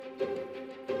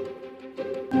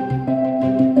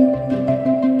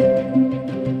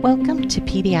to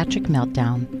Pediatric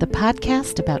Meltdown, the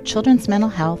podcast about children's mental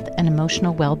health and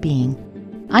emotional well-being.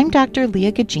 I'm Dr.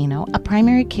 Leah Gugino, a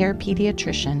primary care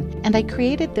pediatrician, and I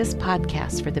created this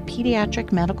podcast for the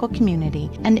pediatric medical community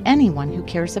and anyone who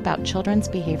cares about children's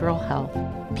behavioral health.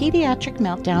 Pediatric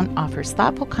Meltdown offers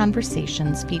thoughtful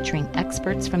conversations featuring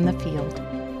experts from the field.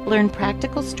 Learn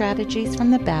practical strategies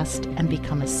from the best and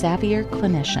become a savvier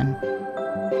clinician.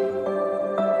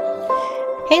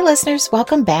 Hey listeners,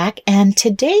 welcome back. And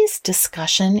today's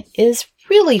discussion is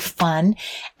really fun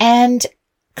and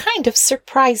kind of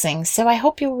surprising, so I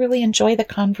hope you'll really enjoy the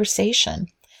conversation.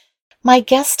 My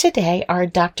guests today are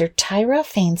Dr. Tyra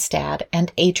Fainstad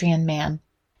and Adrienne Mann.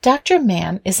 Dr.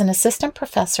 Mann is an assistant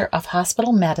professor of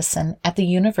hospital medicine at the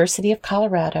University of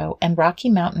Colorado and Rocky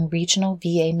Mountain Regional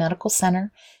VA Medical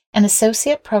Center and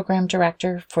associate program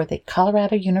director for the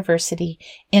Colorado University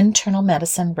Internal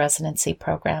Medicine Residency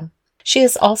Program. She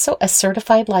is also a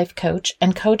certified life coach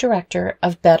and co-director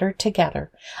of Better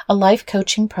Together, a life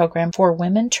coaching program for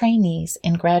women trainees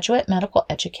in graduate medical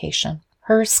education.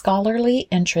 Her scholarly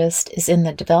interest is in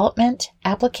the development,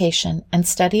 application, and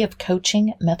study of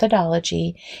coaching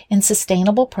methodology in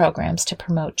sustainable programs to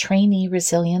promote trainee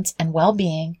resilience and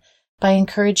well-being by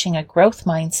encouraging a growth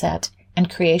mindset and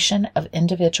creation of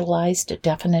individualized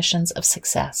definitions of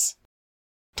success.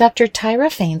 Dr. Tyra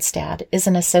Fainstad is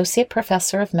an associate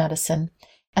professor of medicine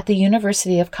at the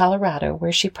University of Colorado,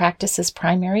 where she practices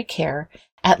primary care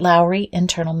at Lowry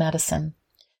Internal Medicine.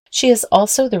 She is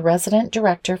also the resident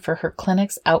director for her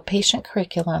clinic's outpatient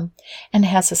curriculum and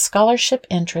has a scholarship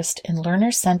interest in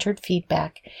learner-centered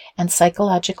feedback and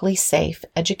psychologically safe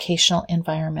educational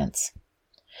environments.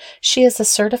 She is a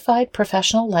certified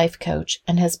professional life coach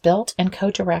and has built and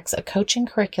co-directs a coaching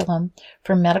curriculum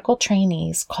for medical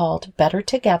trainees called Better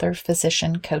Together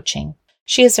Physician Coaching.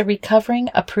 She is a recovering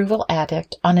approval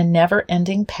addict on a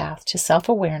never-ending path to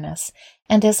self-awareness,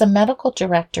 and as a medical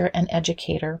director and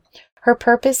educator, her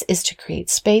purpose is to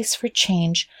create space for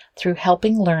change through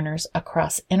helping learners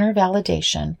across inner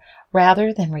validation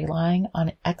rather than relying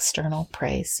on external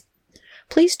praise.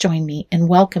 Please join me in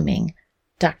welcoming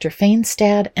Dr.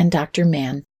 Fainstad and Dr.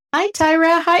 Mann. Hi,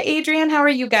 Tyra. Hi, Adrienne. How are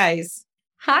you guys?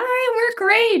 Hi, we're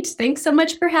great. Thanks so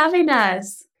much for having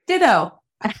us. Ditto.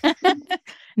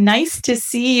 Nice to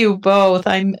see you both.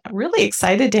 I'm really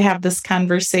excited to have this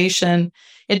conversation.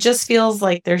 It just feels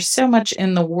like there's so much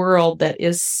in the world that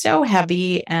is so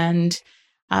heavy, and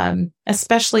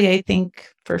especially, I think,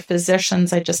 for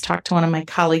physicians. I just talked to one of my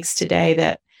colleagues today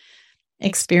that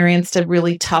experienced a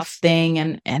really tough thing.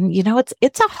 And you know,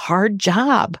 it's a hard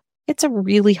job. It's a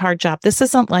really hard job. This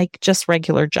isn't like just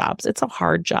regular jobs. It's a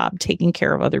hard job taking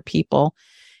care of other people.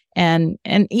 And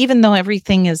even though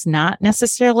everything is not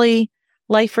necessarily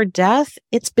life or death,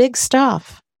 it's big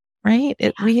stuff, right?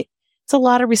 It's a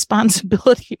lot of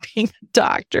responsibility being a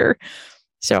doctor.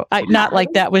 So not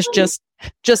like that was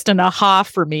just an aha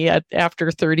for me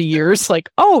after 30 years, like,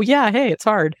 oh yeah, hey, it's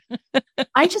hard.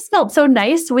 I just felt so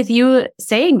nice with you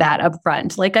saying that up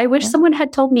front. Like, I wish someone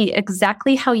had told me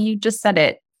exactly how you just said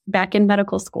it back in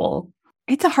medical school.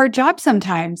 It's a hard job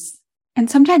sometimes. And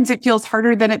sometimes it feels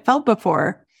harder than it felt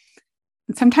before.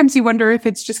 And sometimes you wonder if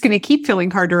it's just going to keep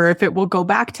feeling harder or if it will go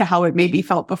back to how it maybe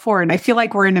felt before. And I feel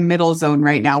like we're in a middle zone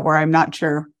right now where I'm not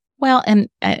sure. Well, and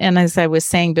as I was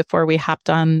saying before we hopped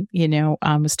on,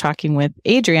 was talking with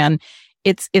Adrienne,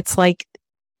 it's like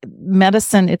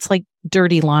medicine, it's like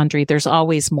dirty laundry. There's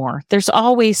always more. There's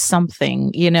always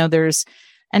something, there's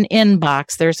an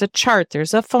inbox, there's a chart,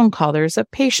 there's a phone call, there's a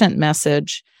patient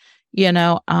message,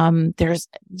 there's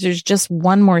just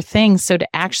one more thing. So to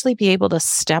actually be able to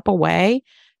step away,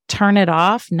 turn it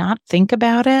off, not think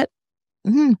about it,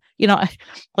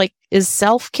 like, is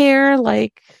self-care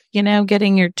like,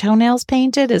 getting your toenails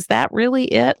painted? Is that really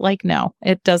it? Like, no,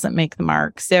 it doesn't make the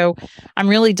mark. So I'm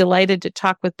really delighted to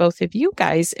talk with both of you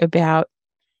guys about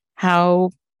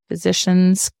how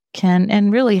physicians can,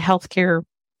 and really healthcare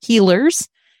healers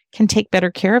can take better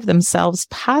care of themselves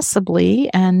possibly,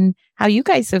 and how you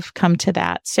guys have come to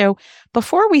that. So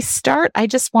before we start, I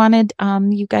just wanted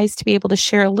you guys to be able to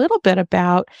share a little bit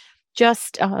about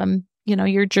just,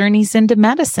 your journeys into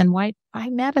medicine. Why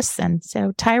medicine?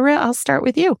 So Tyra, I'll start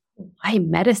with you. Why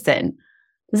medicine?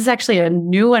 This is actually a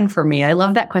new one for me. I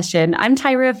love that question. I'm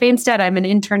Tyra Fainstad. I'm an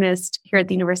internist here at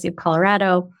the University of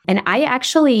Colorado. And I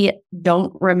actually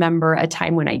don't remember a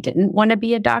time when I didn't want to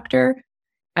be a doctor.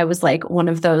 I was like one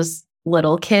of those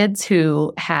little kids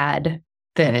who had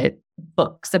the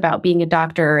books about being a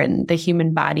doctor and the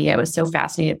human body. I was so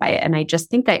fascinated by it. And I just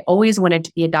think I always wanted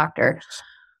to be a doctor,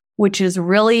 which is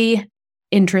really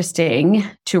interesting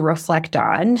to reflect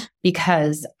on,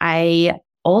 because I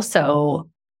also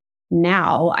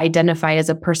now identify as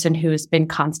a person who's been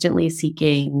constantly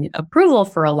seeking approval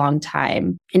for a long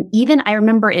time. And even I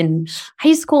remember in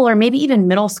high school or maybe even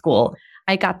middle school,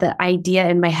 I got the idea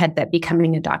in my head that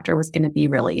becoming a doctor was going to be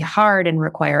really hard and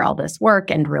require all this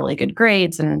work and really good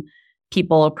grades and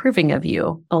people approving of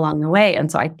you along the way.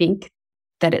 And so I think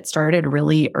that it started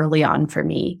really early on for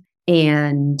me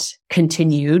and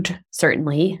continued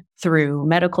certainly through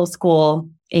medical school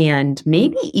and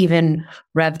maybe even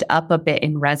revved up a bit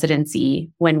in residency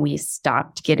when we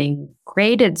stopped getting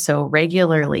graded so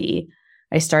regularly.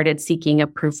 I started seeking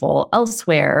approval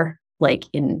elsewhere, like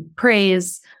in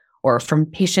praise or from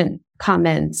patient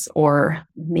comments or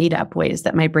made up ways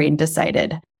that my brain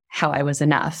decided how I was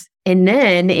enough. And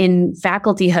then in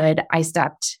facultyhood, I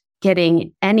stopped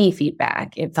getting any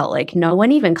feedback. It felt like no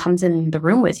one even comes in the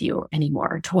room with you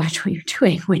anymore to watch what you're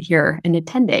doing when you're an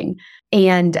attending.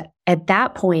 And at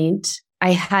that point,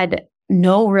 I had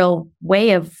no real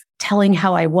way of telling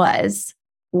how I was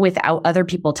without other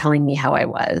people telling me how I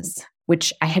was,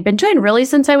 which I had been doing really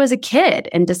since I was a kid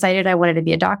and decided I wanted to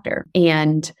be a doctor.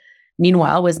 And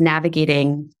meanwhile, was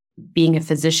navigating being a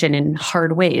physician in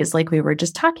hard ways, like we were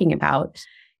just talking about.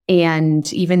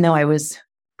 And even though I was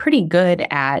pretty good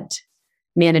at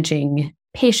managing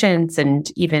patients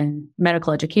and even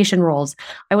medical education roles,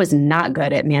 I was not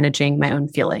good at managing my own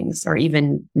feelings or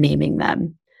even naming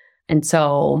them. And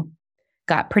so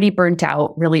got pretty burnt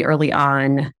out really early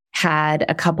on, had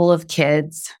a couple of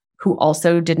kids who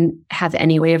also didn't have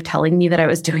any way of telling me that I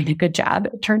was doing a good job,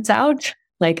 it turns out.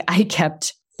 Like I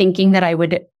kept thinking that I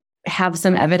would have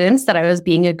some evidence that I was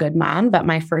being a good mom, but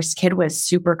my first kid was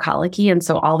super colicky. And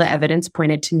so all the evidence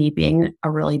pointed to me being a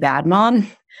really bad mom.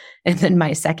 And then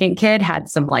my second kid had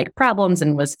some like problems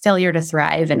and was failure to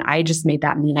thrive. And I just made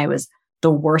that mean I was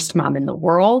the worst mom in the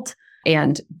world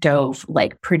and dove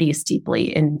like pretty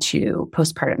steeply into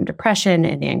postpartum depression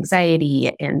and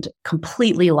anxiety and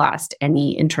completely lost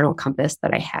any internal compass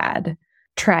that I had.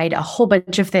 Tried a whole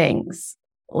bunch of things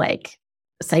like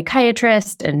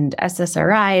psychiatrist and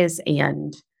SSRIs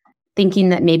and thinking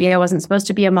that maybe I wasn't supposed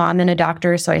to be a mom and a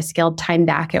doctor. So I scaled time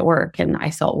back at work and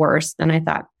I felt worse. Then I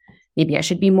thought maybe I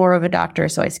should be more of a doctor.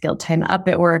 So I scaled time up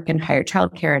at work and hired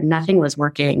childcare and nothing was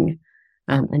working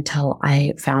until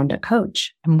I found a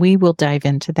coach. And we will dive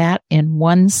into that in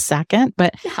 1 second.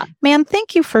 But man,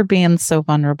 thank you for being so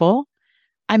vulnerable.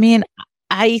 I mean,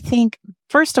 I think,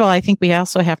 first of all, I think we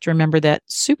also have to remember that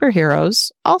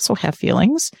superheroes also have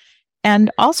feelings.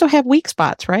 And also have weak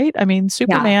spots, right? I mean,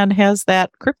 Superman has that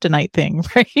kryptonite thing,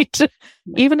 right?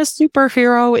 Even a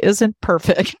superhero isn't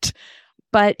perfect.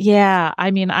 But yeah, I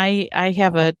mean, I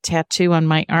have a tattoo on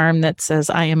my arm that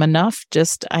says I am enough.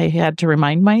 Just, I had to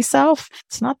remind myself.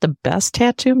 It's not the best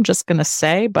tattoo, I'm just going to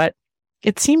say, but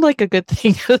it seemed like a good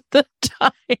thing at the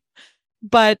time.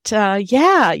 But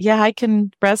yeah, I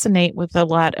can resonate with a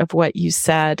lot of what you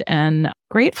said and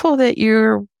grateful that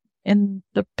you're in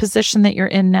the position that you're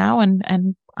in now.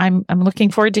 And I'm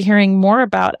looking forward to hearing more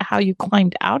about how you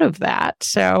climbed out of that.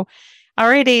 So, all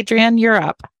right, Adrienne, you're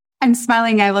up. I'm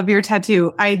smiling. I love your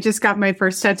tattoo. I just got my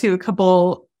first tattoo a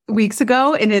couple weeks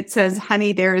ago and it says,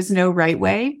 honey, there is no right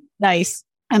way. Nice.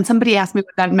 And somebody asked me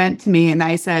what that meant to me. And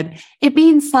I said, it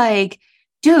means like,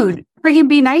 dude, freaking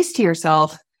be nice to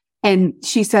yourself. And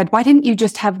she said, why didn't you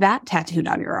just have that tattooed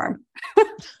on your arm?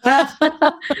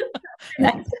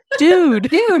 Dude,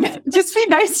 just be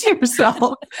nice to yourself.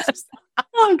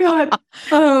 Oh, God.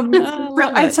 So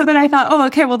then I thought, oh,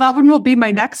 okay, well, that one will be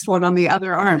my next one on the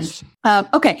other arm.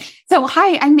 Okay. So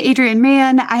hi, I'm Adrienne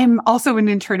Mann. I'm also an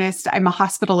internist. I'm a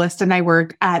hospitalist and I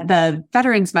work at the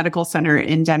Veterans Medical Center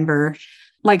in Denver.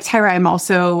 Like Tyra, I'm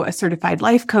also a certified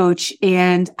life coach.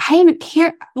 And I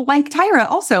can't, like Tyra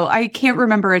also, I can't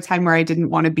remember a time where I didn't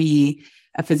want to be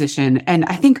a physician. And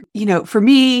I think, for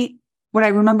me, what I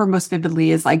remember most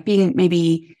vividly is like being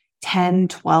maybe 10,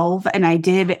 12. And I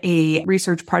did a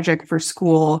research project for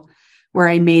school where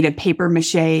I made a paper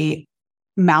mache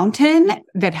mountain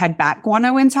that had bat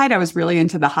guano inside. I was really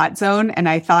into the hot zone. And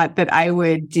I thought that I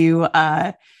would do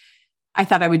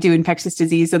infectious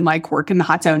disease and like work in the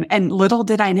hot zone. And little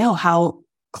did I know how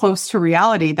close to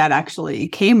reality that actually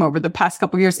came over the past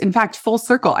couple of years. In fact, full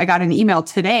circle, I got an email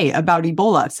today about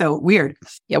Ebola. So weird.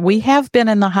 Yeah, we have been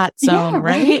in the hot zone,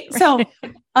 right? So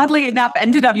oddly enough,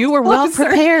 ended up you were well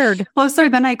prepared, closer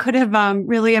than I could have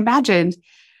really imagined.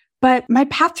 But my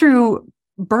path through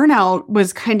burnout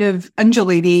was kind of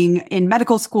undulating in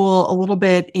medical school, a little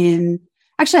bit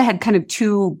actually I had kind of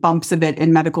two bumps of it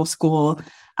in medical school.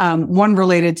 One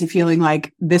related to feeling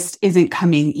like this isn't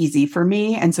coming easy for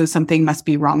me. And so something must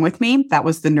be wrong with me. That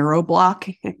was the neuro block,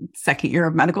 second year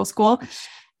of medical school.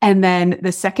 And then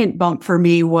the second bump for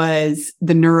me was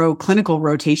the neuroclinical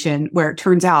rotation, where it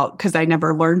turns out, because I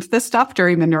never learned this stuff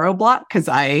during the neuro block, because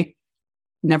I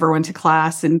never went to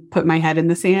class and put my head in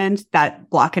the sand, that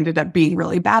block ended up being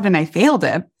really bad and I failed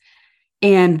it.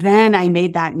 And then I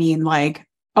made that mean like,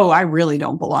 oh, I really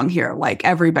don't belong here. Like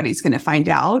everybody's going to find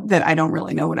out that I don't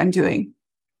really know what I'm doing.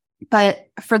 But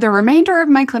for the remainder of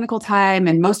my clinical time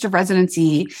and most of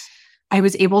residency, I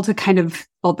was able to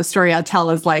the story I'll tell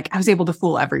is like, I was able to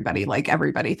fool everybody. Like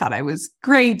everybody thought I was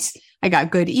great. I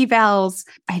got good evals.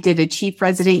 I did a chief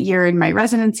resident year in my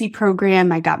residency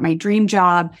program. I got my dream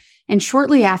job. And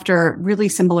shortly after, really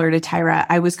similar to Tyra,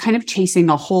 I was kind of chasing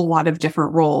a whole lot of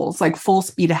different roles, like full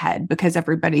speed ahead, because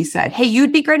everybody said, hey,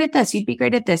 you'd be great at this. You'd be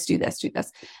great at this. Do this, do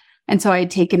this. And so I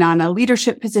had taken on a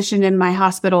leadership position in my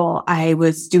hospital. I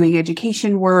was doing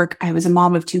education work. I was a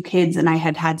mom of 2 kids, and I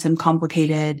had had some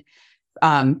complicated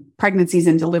pregnancies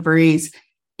and deliveries.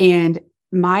 And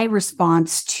my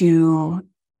response to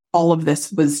all of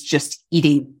this was just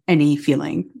eating any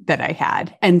feeling that I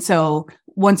had. And so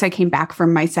once I came back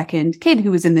from my second kid,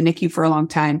 who was in the NICU for a long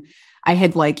time, I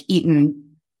had like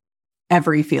eaten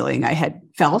every feeling I had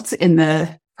felt in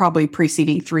the probably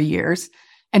preceding 3 years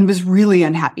and was really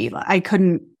unhappy. I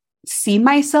couldn't see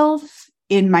myself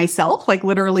in myself, like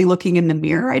literally looking in the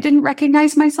mirror. I didn't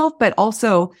recognize myself, but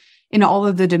also in all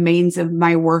of the domains of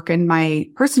my work and my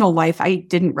personal life, I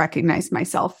didn't recognize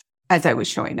myself as I was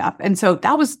showing up. And so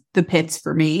that was the pits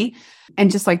for me.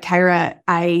 And just like Tyra,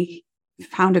 I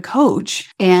found a coach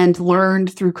and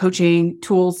learned through coaching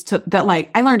tools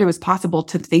I learned it was possible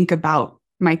to think about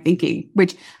my thinking,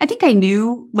 which I think I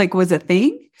knew like was a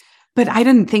thing, but I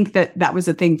didn't think that that was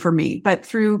a thing for me. But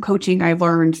through coaching, I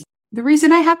learned the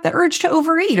reason I have the urge to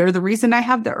overeat, or the reason I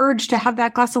have the urge to have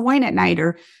that glass of wine at night,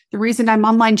 or the reason I'm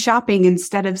online shopping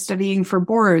instead of studying for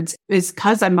boards is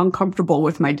because I'm uncomfortable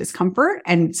with my discomfort.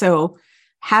 And so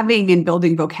having and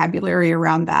building vocabulary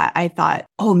around that, I thought,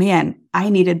 oh man, I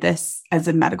needed this as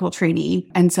a medical trainee.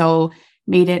 And so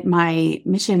made it my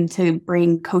mission to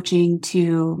bring coaching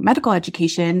to medical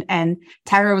education. And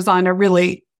Tyra was on a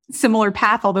really similar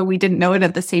path, although we didn't know it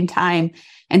at the same time.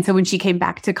 And so when she came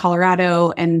back to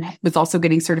Colorado and was also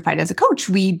getting certified as a coach,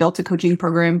 we built a coaching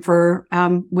program for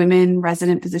women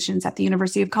resident physicians at the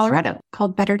University of Colorado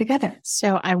called Better Together.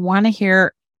 So I want to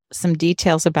hear some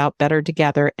details about Better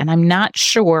Together. And I'm not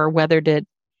sure whether to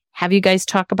have you guys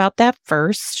talk about that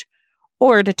first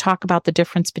or to talk about the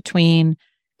difference between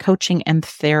coaching and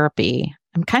therapy.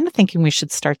 I'm kind of thinking we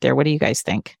should start there. What do you guys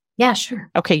think? Yeah, sure.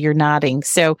 Okay, you're nodding.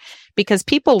 So because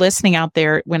people listening out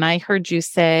there, when I heard you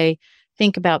say,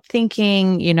 think about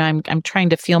thinking, I'm trying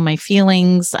to feel my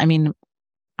feelings. I mean,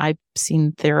 I've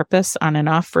seen therapists on and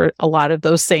off for a lot of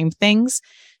those same things.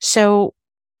 So,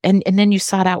 and then you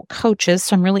sought out coaches.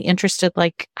 So I'm really interested,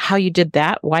 like how you did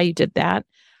that, why you did that.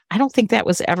 I don't think that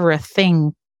was ever a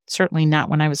thing. Certainly not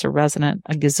when I was a resident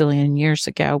a gazillion years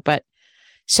ago. But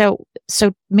so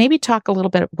maybe talk a little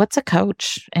bit, what's a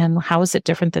coach and how is it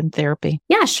different than therapy?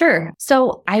 Yeah, sure.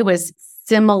 So I was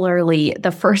similarly,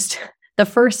 the first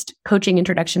coaching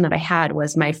introduction that I had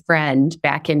was my friend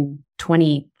back in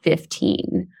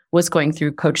 2015 was going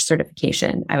through coach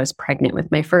certification. I was pregnant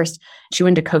with my first. She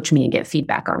wanted to coach me and get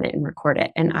feedback on it and record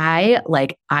it. And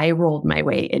I rolled my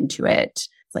way into it.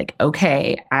 Like,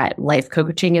 okay, life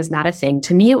coaching is not a thing.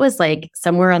 To me, it was like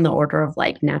somewhere on the order of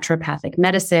like naturopathic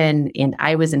medicine. And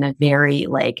I was in a very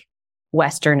like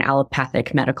Western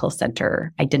allopathic medical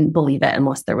center. I didn't believe it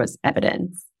unless there was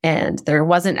evidence. And there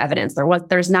wasn't evidence.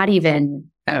 There's not even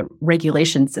a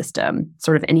regulation system.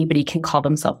 Sort of anybody can call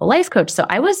themselves a life coach. So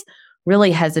I was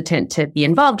really hesitant to be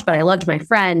involved, but I loved my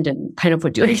friend and kind of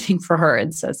would do anything for her.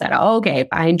 And so said, oh, okay,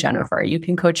 fine, Jennifer, you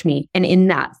can coach me. And in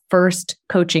that first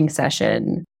coaching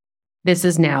session, this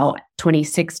is now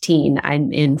 2016,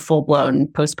 I'm in full-blown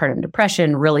postpartum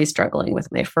depression, really struggling with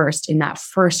in that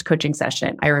first coaching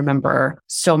session, I remember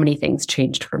so many things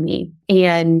changed for me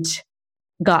and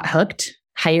got hooked,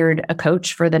 hired a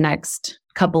coach for the next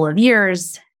couple of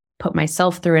years, put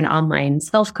myself through an online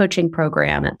self-coaching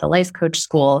program at the Life Coach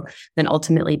School, then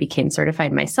ultimately became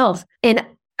certified myself. And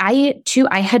I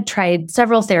had tried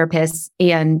several therapists,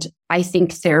 and I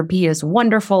think therapy is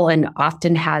wonderful and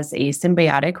often has a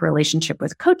symbiotic relationship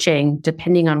with coaching,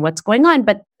 depending on what's going on.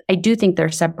 But I do think they're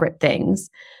separate things.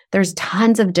 There's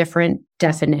tons of different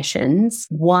definitions.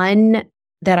 One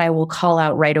that I will call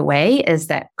out right away is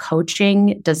that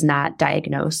coaching does not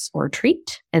diagnose or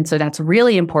treat. And so that's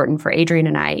really important for Adrienne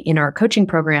and I in our coaching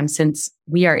program, since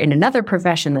we are in another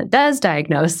profession that does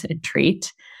diagnose and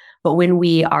treat. But when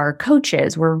we are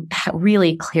coaches, we're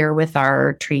really clear with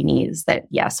our trainees that,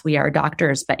 yes, we are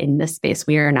doctors, but in this space,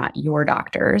 we are not your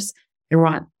doctors. You're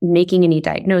not making any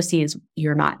diagnoses.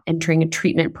 You're not entering a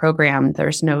treatment program.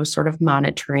 There's no sort of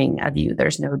monitoring of you.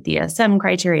 There's no DSM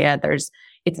criteria.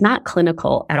 It's not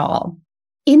clinical at all.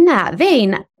 In that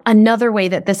vein, another way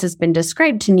that this has been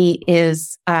described to me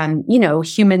is,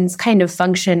 humans kind of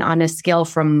function on a scale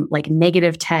from like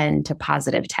 -10 to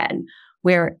 +10,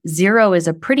 where 0 is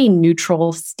a pretty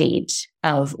neutral state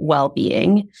of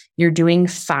well-being. You're doing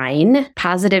fine.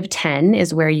 +10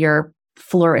 is where you're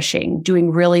flourishing,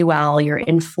 doing really well. You're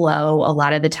in flow a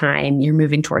lot of the time. You're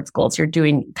moving towards goals. You're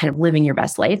doing kind of living your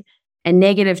best life. And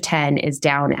 -10 is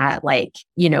down at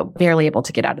barely able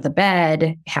to get out of the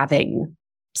bed, having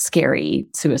scary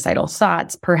suicidal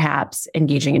thoughts, perhaps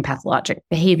engaging in pathologic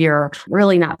behavior,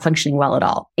 really not functioning well at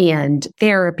all. And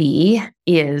therapy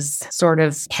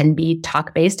can be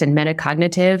talk-based and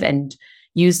metacognitive and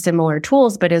use similar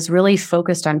tools, but is really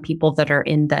focused on people that are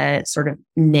in the sort of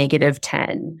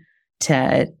 -10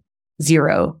 to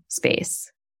 0 space,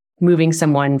 moving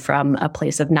someone from a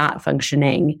place of not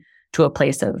functioning to a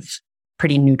place of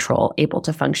pretty neutral, able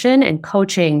to function. And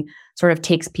coaching sort of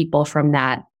takes people from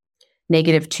that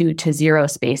 -2 to 0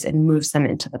 space and moves them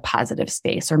into the positive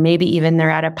space. Or maybe even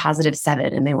they're at a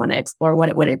 +7 and they want to explore what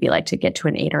it would be like to get to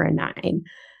an 8 or a 9.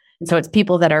 And so it's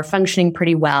people that are functioning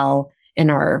pretty well and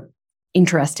are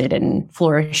interested in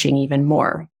flourishing even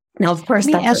more. Now, of course,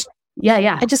 yeah.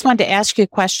 I just wanted to ask you a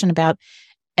question about,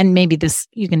 and maybe this,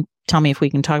 you can tell me if we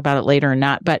can talk about it later or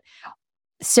not, but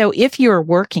so if you're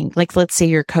working, like, let's say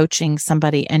you're coaching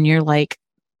somebody and you're like,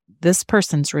 this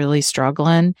person's really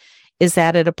struggling, is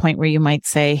that at a point where you might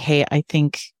say, hey, I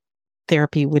think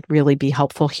therapy would really be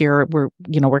helpful here? We're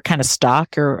kind of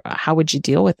stuck, or how would you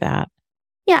deal with that?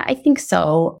 Yeah, I think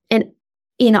so. And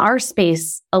in our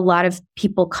space, a lot of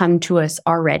people come to us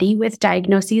already with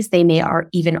diagnoses. They may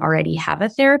even already have a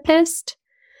therapist.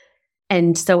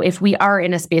 And so if we are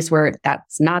in a space where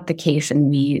that's not the case and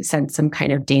we sense some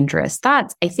kind of dangerous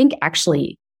thoughts, I think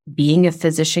actually being a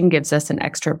physician gives us an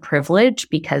extra privilege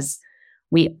because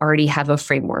we already have a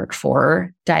framework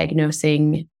for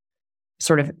diagnosing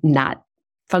sort of not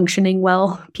functioning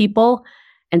well people.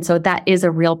 And so that is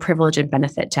a real privilege and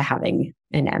benefit to having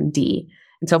an MD.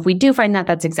 And so if we do find that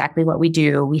that's exactly what we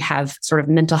do, we have sort of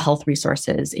mental health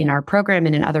resources in our program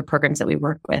and in other programs that we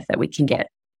work with that we can get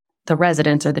the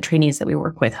residents or the trainees that we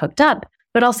work with hooked up.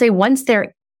 But I'll say once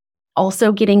they're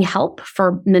also getting help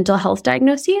for mental health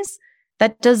diagnoses,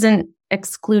 that doesn't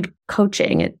exclude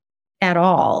coaching at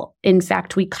all. In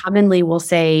fact, we commonly will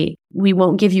say, we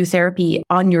won't give you therapy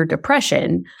on your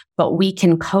depression, but we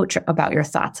can coach about your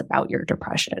thoughts about your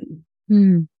depression.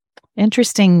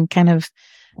 Interesting kind of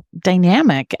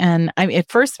dynamic. And at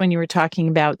first, when you were talking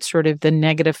about sort of the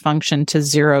negative function to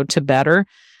 0 to better,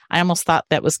 I almost thought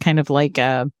that was kind of like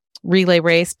a relay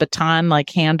race, baton, like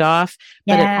handoff.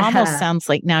 But it almost sounds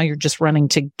like now you're just running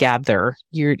together.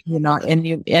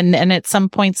 And at some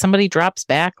point somebody drops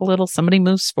back a little, somebody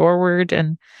moves forward.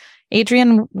 And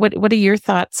Adrienne, what are your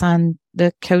thoughts on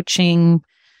the coaching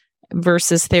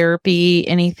versus therapy?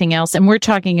 Anything else? And we're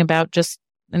talking about, just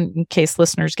in case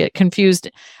listeners get confused,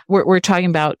 we're talking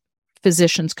about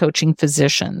physicians coaching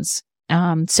physicians.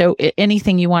 So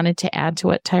anything you wanted to add to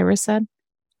what Tyra said?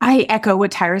 I echo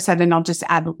what Tyra said, and I'll just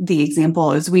add the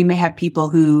example is we may have people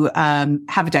who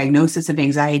have a diagnosis of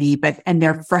anxiety, and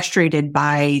they're frustrated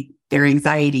by their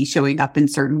anxiety showing up in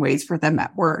certain ways for them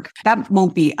at work. That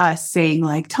won't be us saying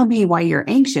like, tell me why you're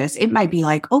anxious. It might be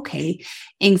like, okay,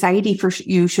 anxiety for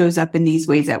you shows up in these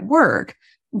ways at work.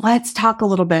 Let's talk a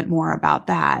little bit more about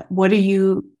that. What are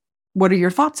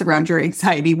your thoughts around your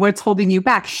anxiety? What's holding you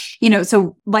back?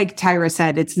 So like Tyra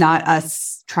said, it's not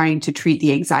us trying to treat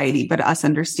the anxiety, but us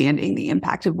understanding the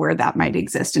impact of where that might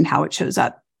exist and how it shows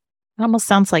up. It almost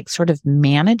sounds like sort of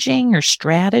managing or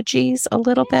strategies a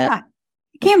little bit.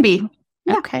 It can be.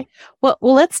 Yeah. Okay. Well,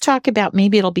 let's talk about,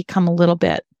 maybe it'll become a little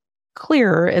bit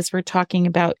clearer as we're talking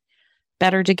about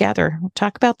Better Together. We'll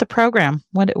talk about the program.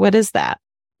 What is that?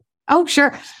 Oh,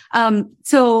 sure.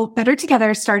 So Better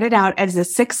Together started out as a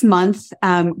 6-month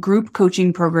group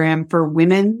coaching program for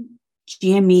women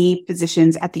GME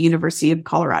physicians at the University of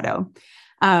Colorado.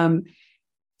 Tyra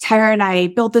and I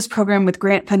built this program with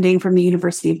grant funding from the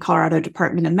University of Colorado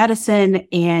Department of Medicine.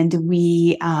 And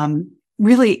we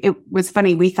it was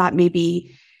funny. We thought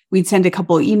maybe we'd send a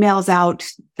couple of emails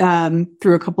out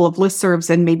through a couple of listservs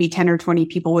and maybe 10 or 20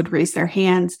 people would raise their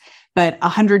hands. But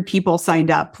 100 people signed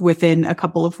up within a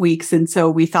couple of weeks. And so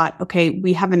we thought, okay,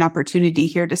 we have an opportunity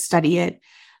here to study it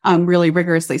really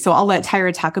rigorously. So I'll let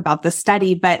Tyra talk about the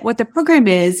study. But what the program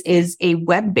is a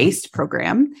web-based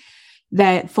program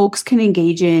that folks can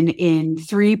engage in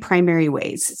 3 primary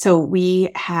ways. So we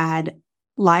had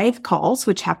live calls,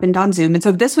 which happened on Zoom. And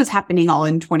so this was happening all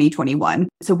in 2021.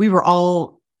 So we were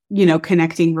all,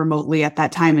 connecting remotely at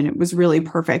that time, and it was really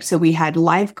perfect. So we had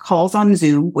live calls on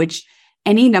Zoom, which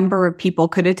any number of people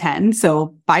could attend.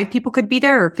 So 5 people could be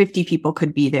there or 50 people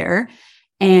could be there.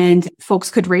 And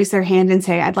folks could raise their hand and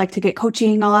say, I'd like to get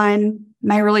coaching on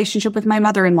my relationship with my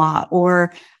mother-in-law,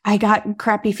 or I got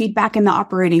crappy feedback in the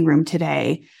operating room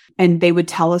today. And they would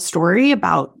tell a story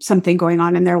about something going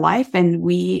on in their life, and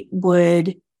we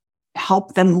would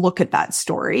help them look at that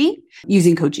story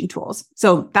using coaching tools.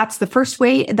 So that's the first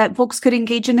way that folks could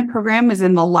engage in the program, is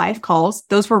in the live calls.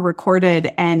 Those were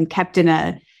recorded and kept in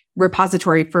a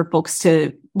repository for folks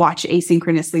to watch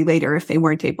asynchronously later if they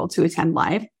weren't able to attend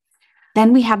live.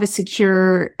 Then we have a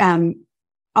secure, on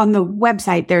the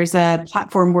website, there's a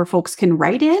platform where folks can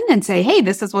write in and say, hey,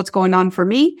 this is what's going on for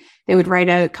me. They would write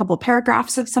a couple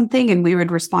paragraphs of something, and we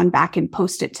would respond back and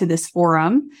post it to this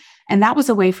forum. And that was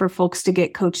a way for folks to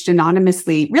get coached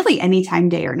anonymously, really anytime,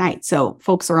 day or night. So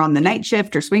folks are on the night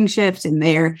shift or swing shift, and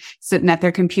they're sitting at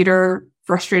their computer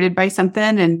frustrated by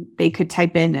something, and they could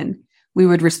type in and we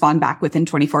would respond back within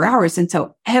 24 hours. And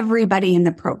so everybody in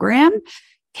the program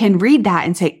can read that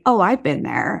and say, oh, I've been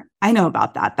there. I know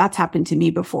about that. That's happened to me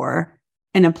before,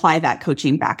 and apply that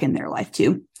coaching back in their life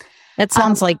too. That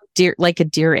sounds like a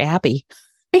Dear Abby.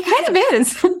 It kind of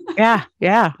is.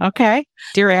 Yeah. Okay.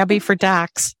 Dear Abby for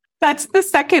docs. That's the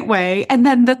second way. And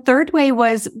then the third way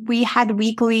was we had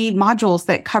weekly modules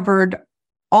that covered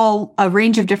a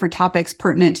range of different topics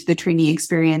pertinent to the trainee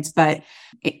experience. But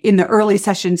in the early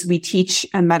sessions, we teach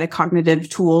a metacognitive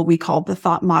tool we call the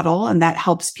thought model, and that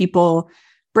helps people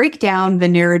break down the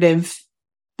narrative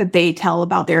that they tell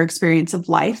about their experience of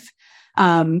life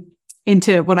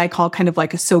into what I call kind of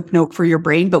like a soap note for your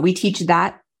brain. But we teach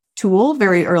that tool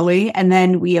very early, and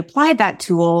then we apply that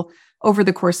tool over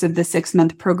the course of the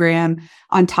 6-month program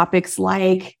on topics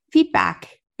like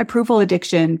feedback, approval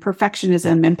addiction,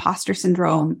 perfectionism, imposter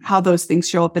syndrome, how those things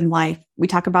show up in life. We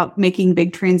talk about making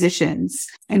big transitions,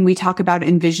 and we talk about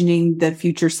envisioning the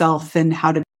future self and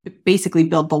how to basically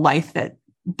build the life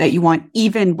that you want,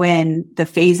 even when the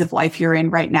phase of life you're in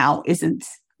right now isn't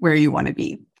where you want to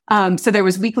be. So there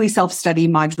was weekly self-study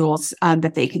modules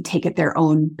that they could take at their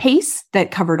own pace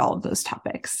that covered all of those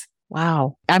topics.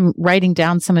 Wow. I'm writing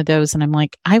down some of those, and I'm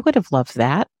like, I would have loved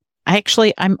that. I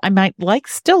might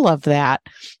still love that.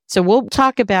 So we'll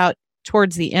talk about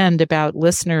towards the end about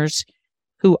listeners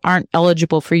who aren't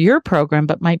eligible for your program,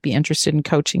 but might be interested in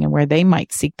coaching and where they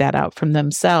might seek that out from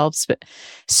themselves. But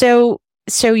so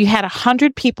you had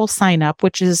 100 people sign up,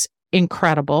 which is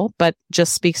incredible, but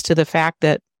just speaks to the fact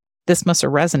that this must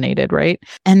have resonated, right?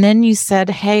 And then you said,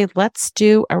 hey, let's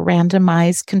do a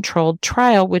randomized controlled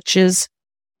trial, which is,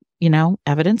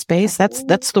 evidence-based.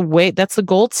 That's the way, that's the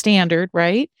gold standard,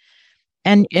 right?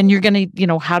 And you're going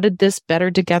to, how did this Better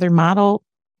Together model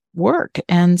work?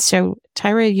 And so,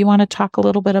 Tyra, you want to talk a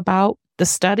little bit about the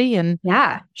study? And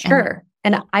yeah, sure.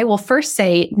 And I will first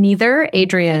say neither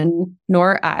Adrienne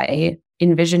nor I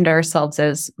envisioned ourselves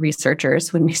as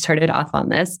researchers when we started off on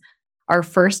this. Our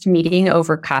first meeting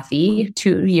over coffee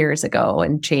 2 years ago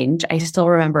and change, I still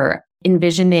remember I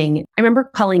remember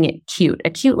calling it cute, a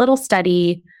cute little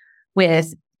study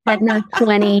with but not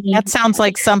 20. That sounds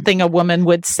like something a woman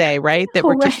would say, right?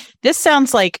 This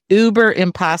sounds like uber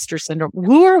imposter syndrome.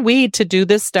 Who are we to do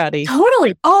this study?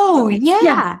 Totally. Oh,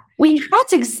 yeah.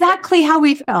 That's exactly how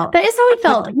we felt. That is how we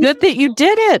felt. Good that you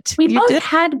did it. We both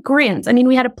had grants. I mean,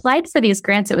 we had applied for these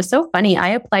grants. It was so funny. I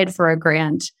applied for a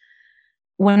grant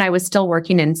when I was still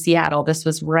working in Seattle.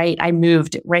 I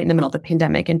moved right in the middle of the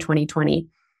pandemic in 2020.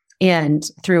 And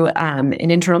through an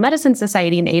internal medicine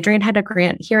society, and Adrienne had a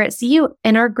grant here at CU.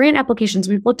 And our grant applications,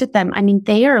 we've looked at them. I mean,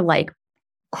 they are like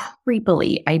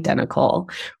creepily identical.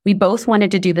 We both wanted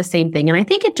to do the same thing. And I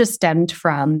think it just stemmed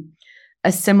from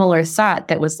a similar thought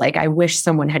that was like, I wish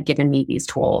someone had given me these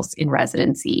tools in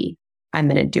residency. I'm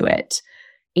going to do it.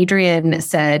 Adrienne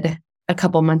said a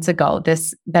couple months ago,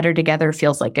 this Better Together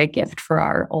feels like a gift for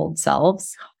our old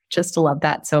selves. Just love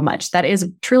that so much. That is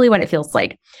truly what it feels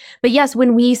like. But yes,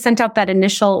 when we sent out that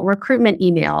initial recruitment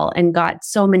email and got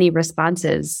so many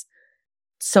responses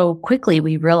so quickly,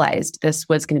 we realized this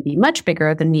was going to be much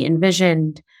bigger than we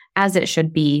envisioned, as it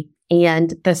should be.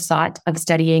 And the thought of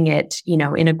studying it,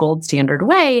 in a gold standard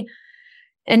way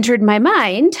entered my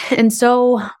mind. And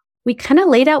so we kind of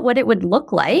laid out what it would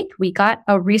look like. We got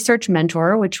a research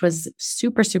mentor, which was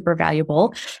super, super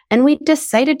valuable. And we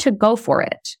decided to go for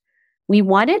it. We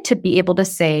wanted to be able to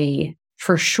say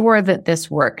for sure that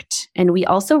this worked. And we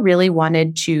also really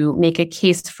wanted to make a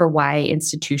case for why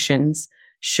institutions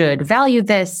should value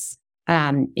this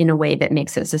in a way that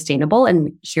makes it sustainable.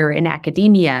 And here in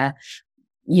academia,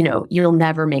 you'll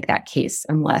never make that case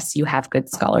unless you have good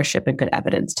scholarship and good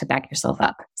evidence to back yourself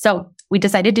up. So we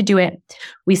decided to do it.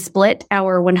 We split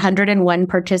our 101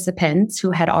 participants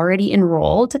who had already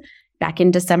enrolled back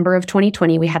in December of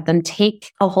 2020. We had them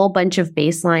take a whole bunch of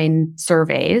baseline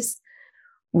surveys.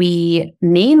 We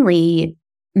mainly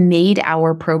made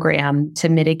our program to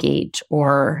mitigate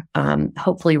or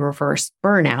hopefully reverse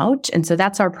burnout. And so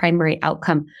that's our primary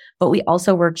outcome. But we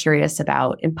also were curious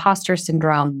about imposter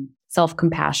syndrome,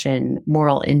 self-compassion,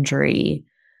 moral injury,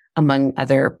 among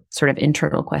other sort of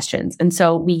internal questions. And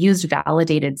so we used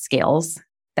validated scales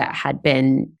that had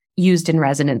been used in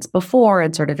resonance before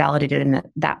and sort of validated in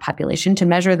that population to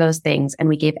measure those things. And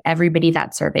we gave everybody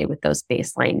that survey with those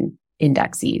baseline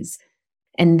indexes.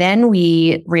 And then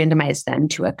we randomized them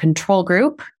to a control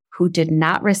group who did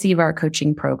not receive our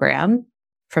coaching program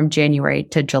from January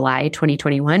to July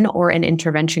 2021, or an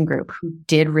intervention group who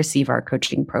did receive our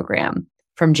coaching program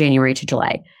from January to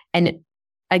July. And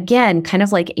again, kind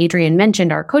of like Adrienne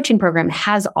mentioned, our coaching program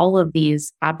has all of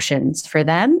these options for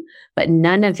them, but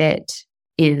none of it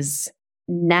is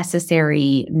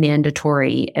necessary,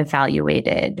 mandatory,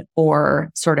 evaluated,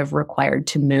 or sort of required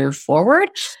to move forward.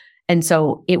 And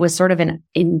so it was sort of an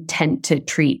intent to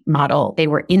treat model. They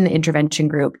were in the intervention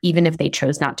group, even if they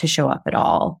chose not to show up at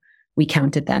all. We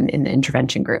counted them in the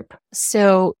intervention group.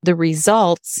 So the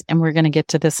results, and we're going to get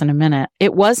to this in a minute,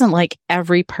 it wasn't like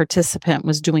every participant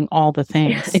was doing all the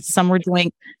things. Some were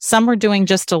doing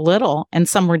just a little, and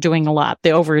some were doing a lot. The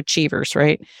overachievers,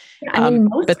 right?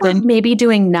 Most were maybe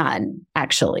doing none,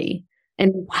 actually.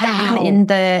 And in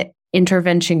the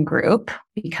intervention group,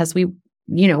 because we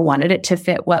wanted it to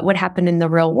fit what would happen in the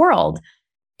real world.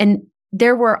 And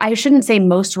I shouldn't say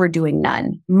most were doing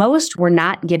none. Most were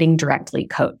not getting directly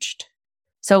coached.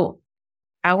 So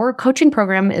our coaching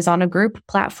program is on a group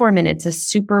platform, and it's a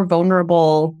super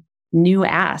vulnerable new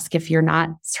ask if you're not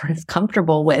sort of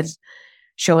comfortable with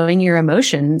showing your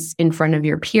emotions in front of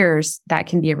your peers. That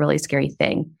can be a really scary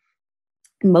thing.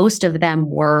 Most of them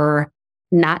were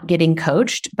not getting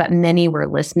coached, but many were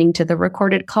listening to the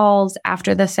recorded calls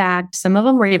after the fact. Some of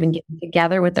them were even getting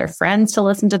together with their friends to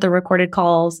listen to the recorded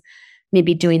calls,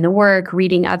 maybe doing the work,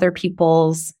 reading other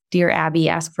people's Dear Abby,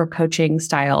 ask for coaching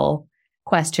style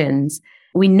questions.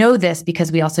 We know this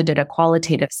because we also did a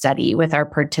qualitative study with our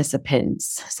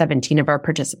participants, 17 of our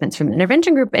participants from the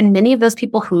intervention group. And many of those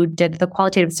people who did the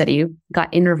qualitative study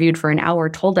got interviewed for an hour,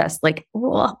 told us like,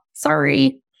 oh,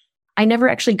 sorry, I never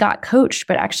actually got coached,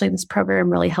 but actually this program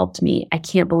really helped me. I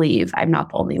can't believe I'm not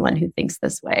the only one who thinks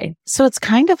this way. So it's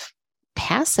kind of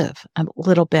passive a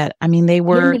little bit. I mean, they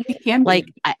were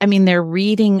they're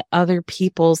reading other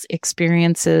people's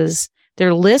experiences.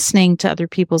 They're listening to other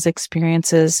people's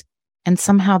experiences, and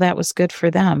somehow that was good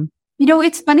for them.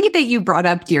 It's funny that you brought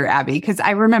up Dear Abby, because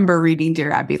I remember reading Dear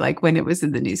Abby, like when it was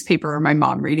in the newspaper, or my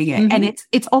mom reading it. Mm-hmm. And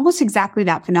it's almost exactly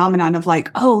that phenomenon of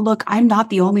like, oh, look, I'm not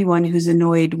the only one who's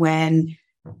annoyed when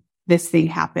this thing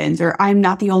happens, or I'm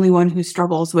not the only one who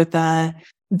struggles with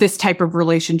this type of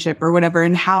relationship or whatever.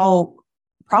 And how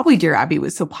probably Dear Abby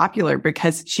was so popular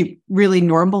because she really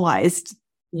normalized.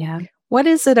 Yeah. What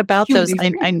is it about those?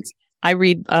 I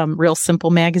read Real Simple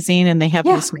magazine, and they have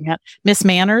Miss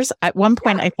Manners. At one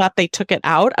point, I thought they took it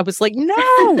out. I was like,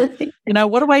 no,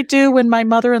 what do I do when my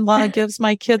mother-in-law gives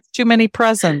my kids too many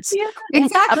presents? Yeah,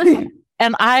 exactly.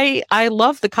 And I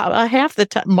love half the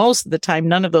time, most of the time,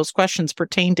 none of those questions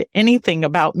pertain to anything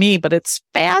about me, but it's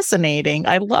fascinating.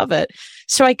 I love it.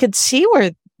 So I could see where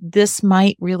this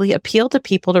might really appeal to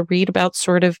people to read about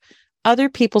sort of other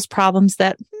people's problems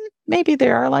that maybe they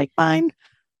are like mine.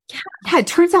 Yeah, it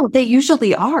turns out they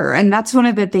usually are. And that's one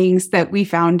of the things that we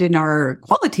found in our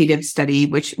qualitative study,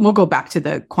 which we'll go back to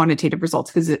the quantitative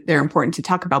results because they're important to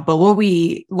talk about. But what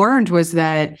we learned was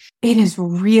that it is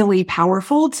really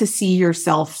powerful to see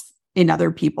yourself in other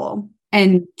people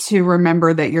and to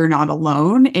remember that you're not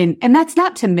alone. And that's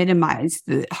not to minimize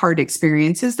the hard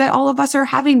experiences that all of us are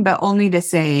having, but only to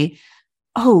say,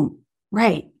 oh,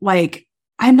 right, like,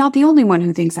 I'm not the only one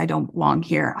who thinks I don't belong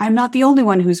here. I'm not the only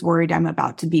one who's worried I'm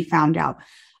about to be found out.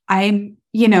 I'm,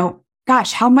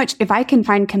 how much, if I can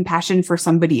find compassion for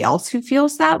somebody else who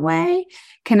feels that way,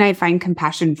 can I find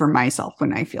compassion for myself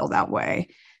when I feel that way?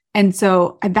 And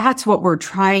so that's what we're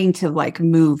trying to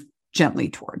move gently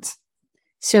towards.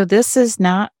 So this is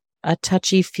not a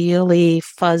touchy-feely,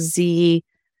 fuzzy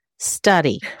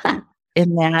study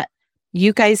in that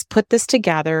you guys put this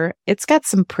together. It's got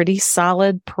some pretty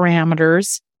solid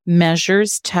parameters,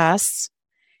 measures, tests.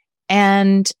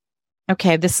 And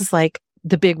okay, this is like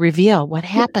the big reveal. What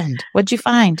happened? What'd you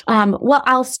find? Well,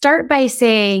 I'll start by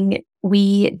saying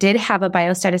we did have a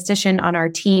biostatistician on our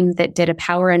team that did a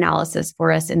power analysis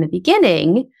for us in the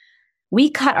beginning. We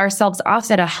cut ourselves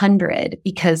off at 100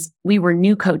 because we were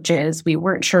new coaches. We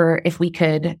weren't sure if we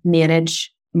could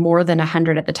manage more than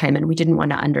 100 at the time, and we didn't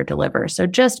want to underdeliver. So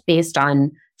just based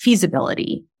on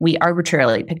feasibility, we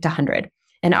arbitrarily picked 100.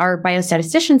 And our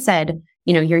biostatistician said,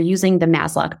 you're using the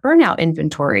Maslach burnout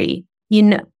inventory.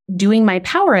 In doing my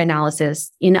power analysis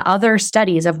in other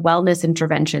studies of wellness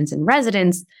interventions in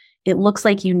residents, it looks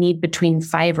like you need between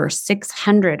 500 or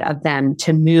 600 of them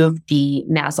to move the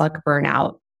Maslach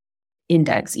burnout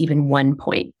index even 1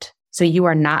 point. So you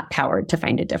are not powered to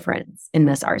find a difference in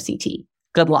this RCT.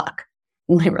 Good luck.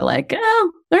 And they were like,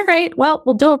 oh, all right, well,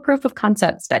 we'll do a proof of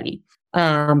concept study.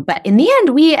 But in the end,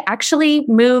 we actually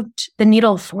moved the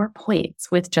needle 4 points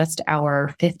with just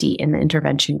our 50 in the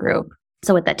intervention group.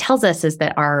 So what that tells us is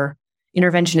that our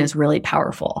intervention is really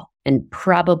powerful, and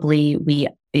probably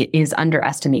it is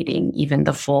underestimating even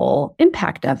the full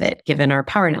impact of it given our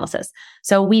power analysis.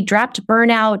 So we dropped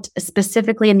burnout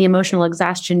specifically in the emotional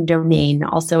exhaustion domain,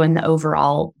 also in the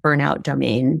overall burnout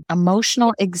domain.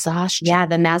 Emotional exhaustion. Yeah,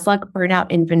 the Maslach burnout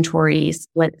inventory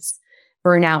splits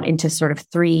burnout into sort of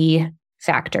 3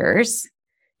 factors.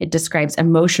 It describes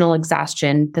emotional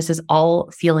exhaustion. This is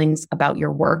all feelings about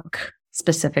your work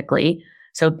specifically.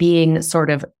 So being sort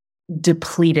of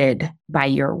depleted by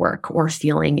your work or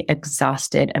feeling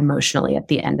exhausted emotionally at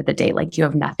the end of the day, like you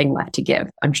have nothing left to give.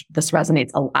 This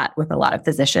resonates a lot with a lot of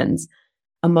physicians.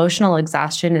 Emotional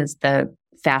exhaustion is the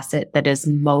facet that is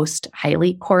most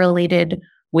highly correlated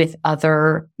with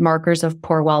other markers of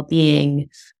poor well-being.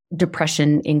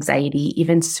 Depression, anxiety,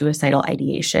 even suicidal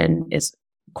ideation is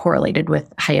correlated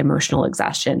with high emotional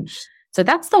exhaustion. So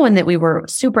that's the one that we were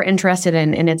super interested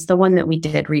in, and it's the one that we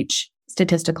did reach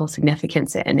statistical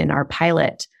significance in our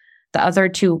pilot. The other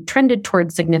 2 trended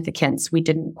towards significance. We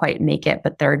didn't quite make it,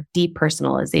 but they're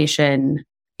depersonalization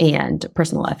and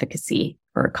personal efficacy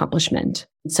or accomplishment.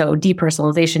 So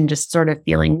depersonalization, just sort of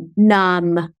feeling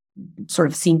numb, sort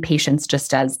of seeing patients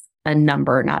just as a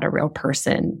number, not a real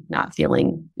person, not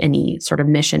feeling any sort of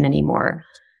mission anymore.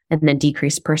 And then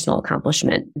decreased personal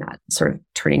accomplishment, not sort of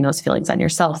turning those feelings on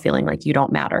yourself, feeling like you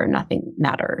don't matter, nothing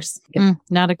matters.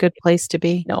 Not a good place to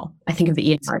be. No, I think of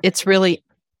the EMR. It's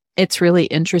really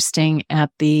interesting.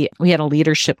 We had a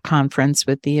leadership conference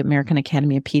with the American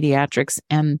Academy of Pediatrics,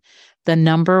 and the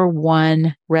number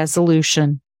 1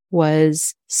 resolution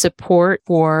was support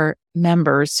for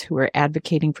members who are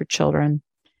advocating for children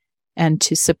and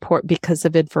to support because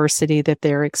of adversity that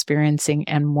they're experiencing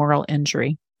and moral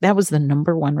injury. That was the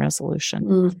number 1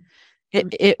 resolution.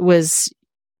 It was,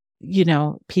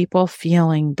 people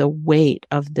feeling the weight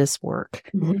of this work.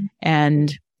 Mm-hmm.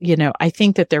 And, I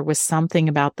think that there was something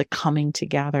about the coming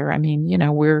together. I mean,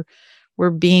 we're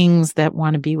beings that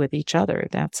want to be with each other.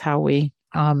 That's how we,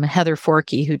 Heather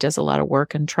Forkey, who does a lot of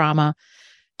work in trauma,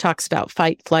 talks about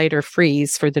fight, flight, or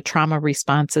freeze for the trauma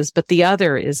responses. But the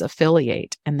other is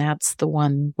affiliate. And that's the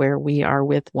one where we are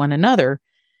with one another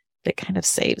that kind of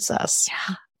saves us.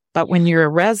 Yeah. But when you're a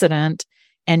resident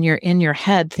and you're in your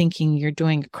head thinking you're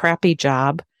doing a crappy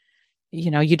job,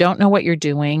 you don't know what you're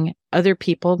doing. Other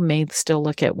people may still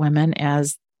look at women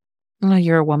as, oh,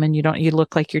 you're a woman. You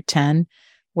look like you're 10.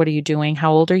 What are you doing?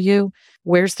 How old are you?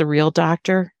 Where's the real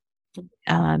doctor?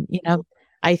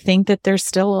 I think that there's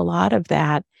still a lot of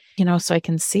that, so I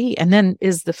can see. And then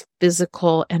is the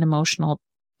physical and emotional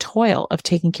toil of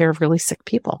taking care of really sick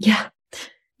people. Yeah.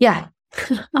 Yeah.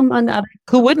 I'm on that.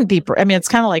 Who wouldn't be? It's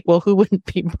kind of like, well, who wouldn't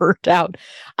be burnt out?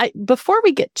 Before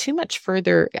we get too much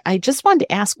further, I just wanted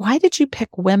to ask, why did you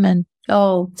pick women?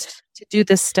 To do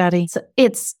this study? So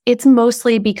it's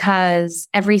mostly because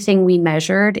everything we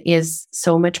measured is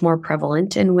so much more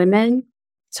prevalent in women.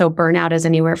 So burnout is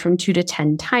anywhere from 2 to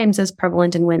 10 times as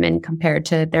prevalent in women compared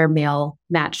to their male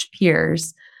matched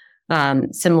peers.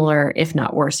 Similar, if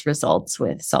not worse, results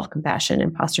with self-compassion,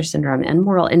 imposter syndrome, and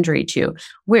moral injury too.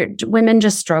 Where women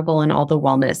just struggle in all the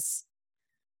wellness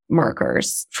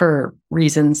markers for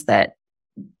reasons that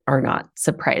are not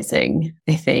surprising,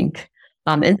 I think.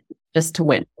 And just to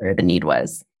win where the need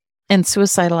was. And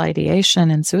suicidal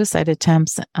ideation and suicide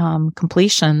attempts,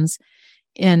 completions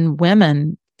in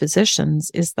women physicians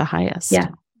is the highest. Yeah.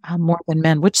 More than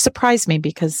men, which surprised me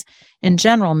because in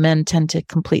general, men tend to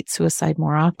complete suicide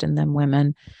more often than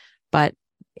women. But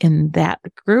in that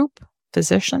group,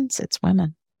 physicians, it's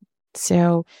women.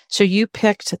 So you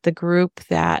picked the group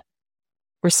that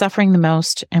were suffering the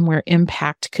most and where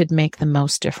impact could make the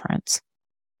most difference.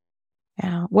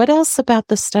 Yeah. What else about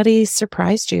the study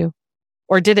surprised you?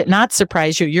 Or did it not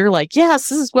surprise you? You're like, yes,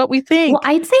 this is what we think.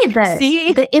 Well, I'd say that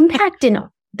the impact in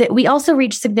that we also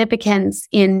reached significance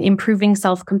in improving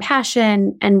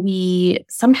self-compassion, and we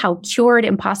somehow cured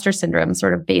imposter syndrome,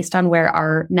 sort of based on where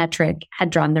our metric had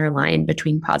drawn their line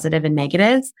between positive and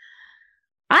negatives.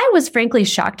 I was frankly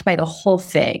shocked by the whole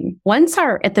thing.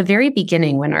 At the very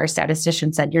beginning, when our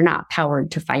statistician said, you're not powered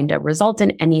to find a result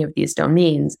in any of these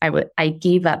domains, I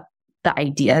gave up the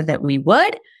idea that we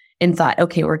would and thought,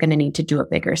 okay, we're going to need to do a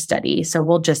bigger study. So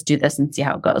we'll just do this and see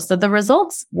how it goes. So the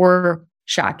results were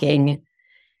shocking.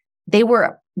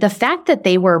 The fact that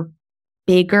they were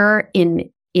bigger in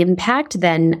impact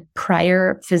than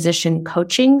prior physician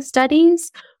coaching studies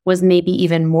was maybe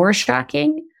even more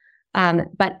shocking.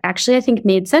 But actually, I think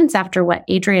made sense after what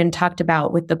Adrienne talked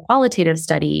about with the qualitative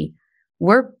study.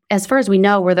 As far as we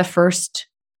know, we're the first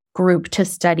group to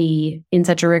study in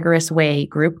such a rigorous way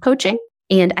group coaching.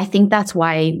 And I think that's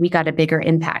why we got a bigger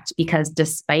impact, because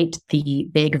despite the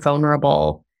big,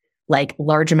 vulnerable,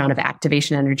 large amount of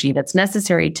activation energy that's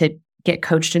necessary to get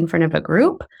coached in front of a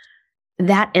group,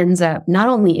 that ends up not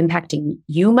only impacting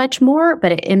you much more,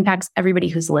 but it impacts everybody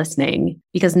who's listening,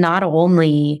 because not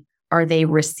only are they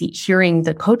hearing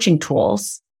the coaching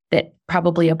tools that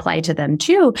probably apply to them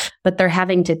too, but they're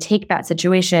having to take that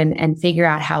situation and figure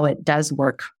out how it does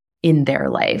work in their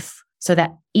life. So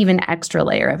that even extra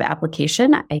layer of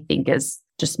application, I think, is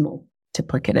just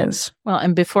multiplicative. Well,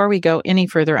 and before we go any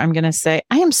further, I'm going to say,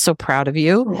 I am so proud of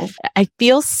you. Oh. I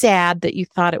feel sad that you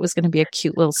thought it was going to be a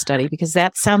cute little study, because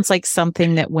that sounds like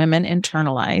something that women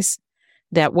internalize,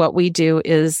 that what we do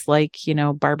is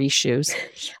Barbie shoes.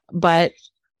 But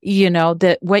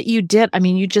that what you did,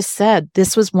 you just said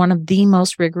this was one of the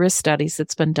most rigorous studies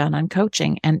that's been done on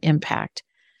coaching and impact,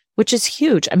 which is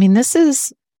huge.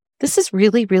 This is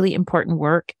really, really important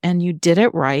work, and you did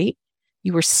it right.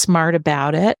 You were smart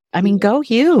about it. Go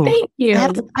you. Thank you.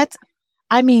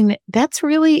 That's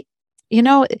really,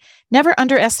 never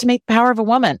underestimate the power of a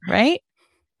woman, right?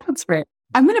 That's right.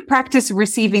 I'm going to practice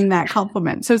receiving that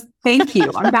compliment. So thank you.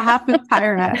 On behalf of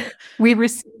Tyra, we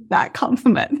received that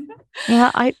compliment.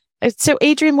 Yeah. So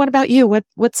Adrienne, what about you?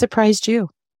 What surprised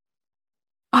you?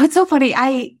 Oh, it's so funny.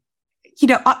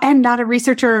 I'm not a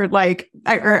researcher. Prior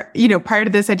to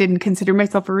this, I didn't consider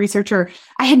myself a researcher.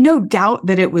 I had no doubt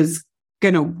that it was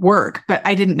going to work, but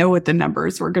I didn't know what the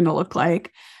numbers were going to look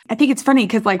like. I think it's funny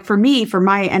because for me, for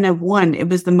my N of 1, it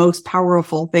was the most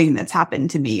powerful thing that's happened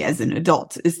to me as an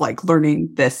adult, is learning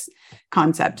this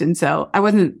concept. And so I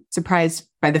wasn't surprised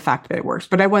by the fact that it works,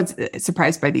 but I was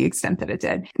surprised by the extent that it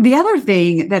did. The other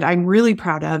thing that I'm really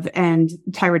proud of, and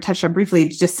Tyra touched on briefly,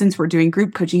 just since we're doing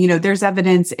group coaching, there's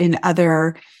evidence in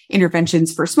other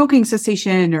interventions for smoking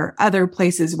cessation or other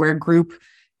places where group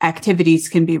activities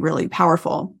can be really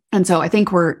powerful. And so I think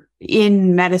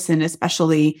in medicine,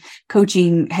 especially,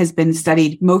 coaching has been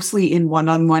studied mostly in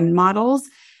one-on-one models.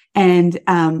 And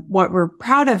what we're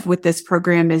proud of with this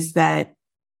program is that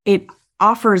it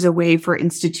offers a way for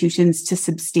institutions to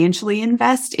substantially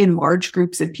invest in large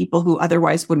groups of people who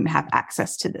otherwise wouldn't have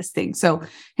access to this thing. So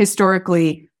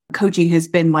historically, coaching has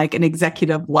been an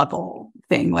executive level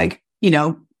thing,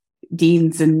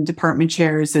 deans and department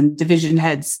chairs and division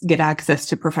heads get access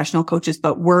to professional coaches,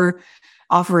 but we're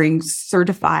offering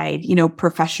certified,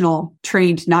 professional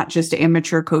trained, not just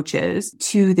amateur coaches,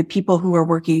 to the people who are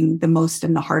working the most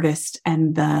and the hardest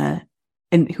and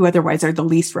who otherwise are the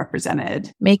least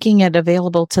represented. Making it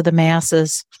available to the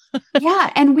masses.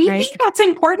 Yeah. And we think that's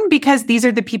important because these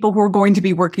are the people who are going to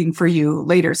be working for you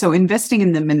later. So investing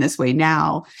in them in this way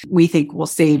now, we think will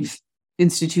save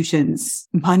institutions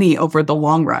money over the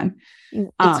long run.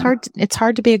 It's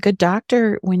hard to be a good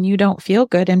doctor when you don't feel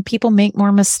good, and people make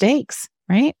more mistakes,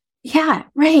 right? Yeah,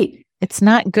 right. It's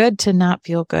not good to not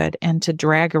feel good and to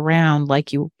drag around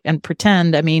and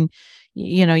pretend.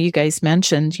 You guys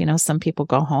mentioned, some people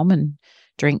go home and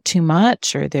drink too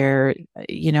much, or they're,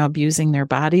 abusing their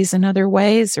bodies in other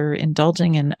ways, or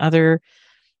indulging in other,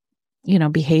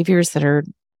 behaviors that are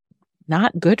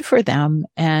not good for them,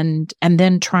 and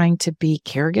then trying to be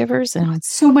caregivers, and it's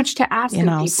so much to ask of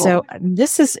people. So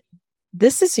this is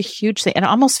a huge thing, and it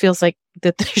almost feels like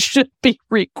that they should be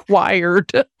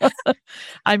required. That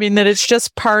it's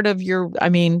just part of your.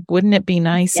 Wouldn't it be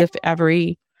nice if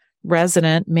every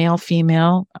resident, male,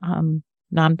 female,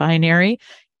 non-binary,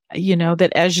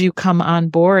 that as you come on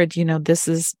board, this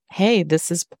is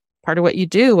part of what you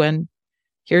do, and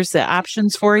here's the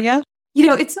options for you.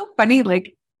 It's so funny.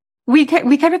 We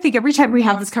kind of think every time we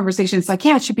have this conversation, it's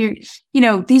it should be,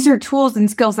 these are tools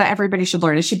and skills that everybody should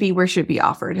learn. It should be where should be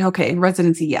offered. Okay, in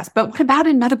residency, yes. But what about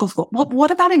in medical school?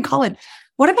 What about in college?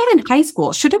 What about in high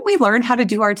school? Shouldn't we learn how to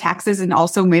do our taxes and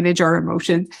also manage our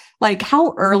emotions?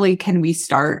 How early can we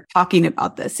start talking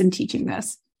about this and teaching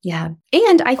this? Yeah.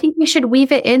 And I think we should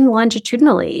weave it in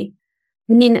longitudinally.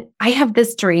 I mean, I have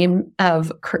this dream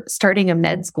of starting a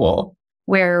med school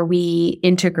where we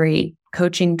integrate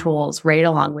coaching tools right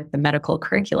along with the medical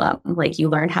curriculum. Like you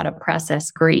learn how to process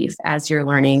grief as you're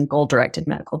learning goal-directed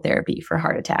medical therapy for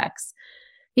heart attacks.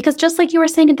 Because just like you were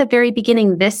saying at the very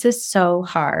beginning, this is so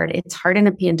hard. It's hard in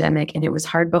a pandemic, and it was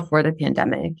hard before the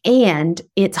pandemic. And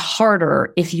it's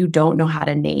harder if you don't know how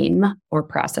to name or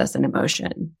process an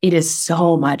emotion. It is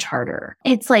so much harder.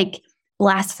 It's like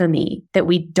blasphemy that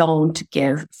we don't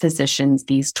give physicians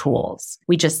these tools.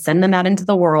 We just send them out into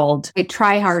the world. They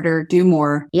try harder, do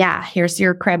more. Yeah, here's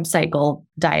your Krebs cycle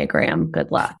diagram.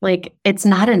 Good luck. Like, it's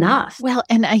not enough. Well,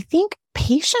 and I think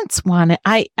patients want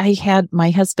it. My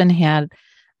husband had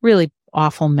really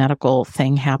awful medical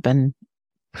thing happen.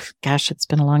 Gosh, it's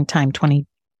been a long time,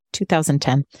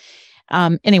 2010.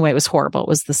 Anyway, it was horrible. It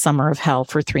was the summer of hell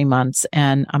for 3 months,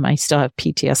 and I still have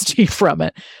PTSD from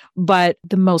it. But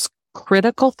the most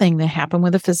critical thing that happened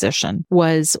with a physician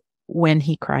was when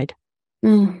he cried.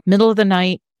 Middle of the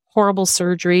night, horrible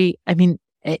surgery. I mean,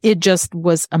 it just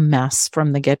was a mess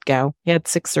from the get-go. He had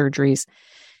 6 surgeries.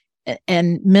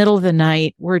 And middle of the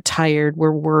night, we're tired,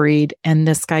 we're worried. And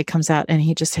this guy comes out and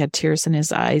he just had tears in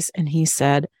his eyes. And he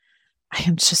said, I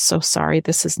am just so sorry.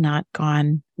 This has not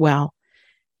gone well.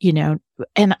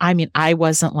 And I mean, I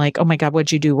wasn't like, oh my God,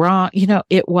 what'd you do wrong?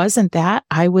 It wasn't that.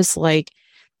 I was like,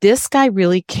 this guy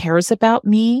really cares about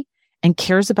me and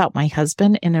cares about my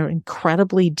husband in an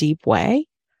incredibly deep way.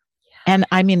 And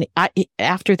I mean,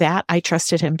 after that, I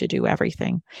trusted him to do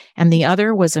everything. And the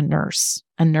other was a nurse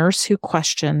who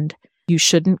questioned, you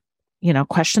shouldn't,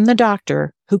 question the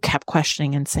doctor, who kept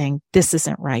questioning and saying, this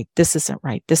isn't right. This isn't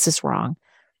right. This is wrong.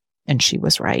 And she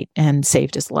was right and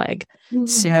saved his leg. Mm-hmm.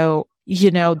 So,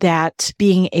 that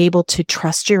being able to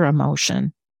trust your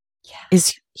emotion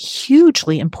is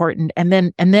hugely important. And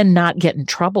then not get in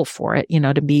trouble for it,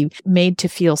 to be made to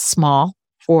feel small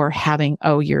for having,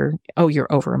 you're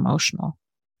over emotional.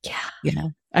 Yeah.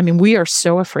 I mean, we are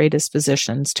so afraid as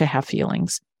physicians to have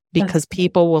feelings because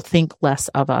people will think less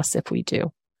of us if we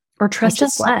do. Or trust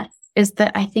us less is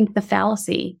I think the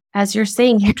fallacy. As you're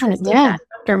saying, you trying to that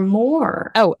doctor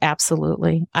more. Oh,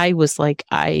 absolutely. I was like,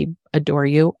 I adore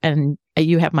you and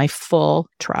you have my full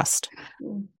trust.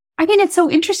 I mean, it's so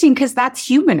interesting because that's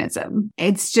humanism.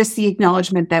 It's just the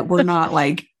acknowledgement that we're not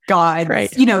like God, right.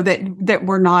 That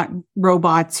we're not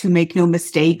robots who make no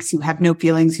mistakes, who have no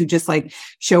feelings, who just like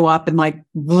show up and like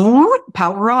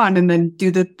power on and then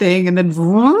do the thing and then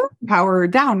power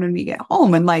down when we get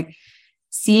home. And like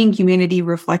seeing humanity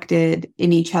reflected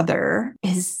in each other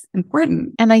is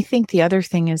important. And I think the other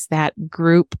thing is that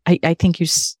group, I think you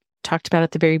talked about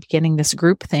at the very beginning, this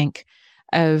group think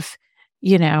of,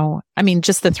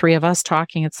 just the 3 of us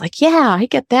talking, it's like, yeah, I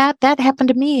get that. That happened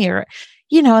to me. Or,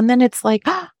 and then it's like,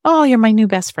 oh, you're my new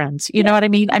best friends. You know what I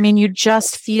mean? I mean, you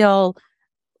just feel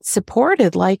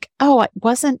supported, like, oh, it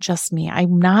wasn't just me.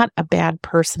 I'm not a bad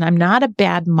person. I'm not a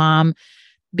bad mom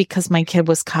because my kid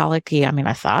was colicky. I mean,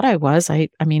 I thought I was. I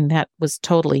mean, that was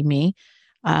totally me.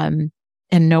 And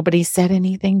nobody said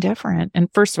anything different. And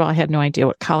first of all, I had no idea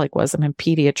what colic was. I'm a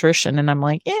pediatrician and I'm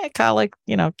like, yeah, colic,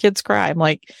 kids cry. I'm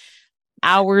like,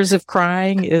 hours of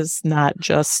crying is not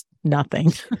just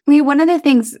nothing. I mean, one of the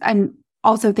things I'm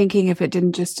also thinking, if it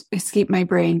didn't just escape my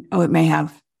brain, it may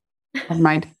have. Never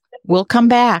mind. We'll come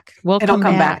back. It'll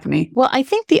come back to me. Well, I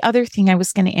think the other thing I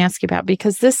was going to ask you about,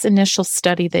 because this initial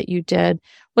study that you did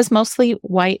was mostly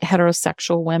white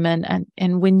heterosexual women.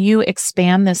 And when you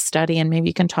expand this study, and maybe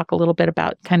you can talk a little bit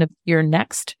about kind of your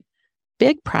next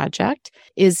big project,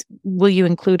 will you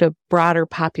include a broader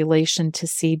population to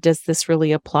see, does this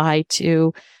really apply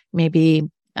to maybe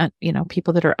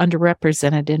people that are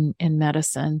underrepresented in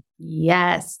medicine?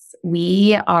 Yes,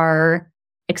 we are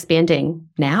expanding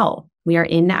now. We are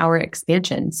in our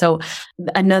expansion. So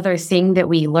another thing that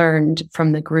we learned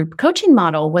from the group coaching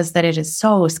model was that it is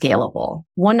so scalable.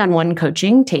 One-on-one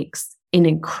coaching takes an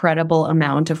incredible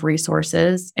amount of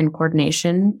resources and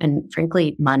coordination and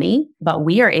frankly, money, but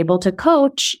we are able to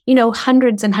coach,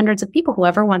 hundreds and hundreds of people.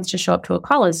 Whoever wants to show up to a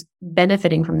call is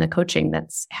benefiting from the coaching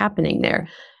that's happening there.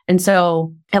 And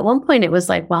so at one point it was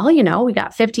like, well, we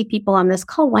got 50 people on this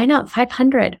call. Why not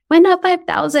 500? Why not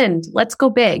 5,000? Let's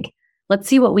go big. Let's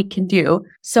see what we can do.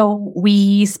 So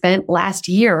we spent last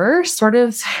year sort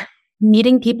of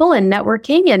meeting people and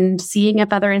networking and seeing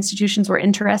if other institutions were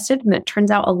interested. And it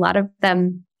turns out a lot of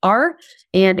them are.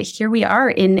 And here we are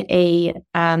in a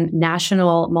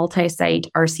national multi-site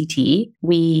RCT.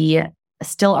 We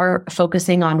still are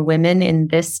focusing on women in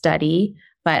this study.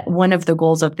 But one of the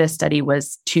goals of this study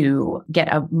was to get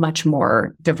a much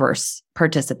more diverse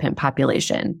participant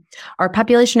population. Our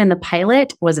population in the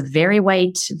pilot was very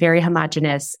white, very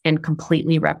homogeneous, and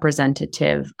completely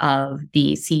representative of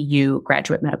the CU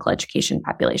graduate medical education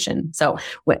population. So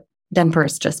Denver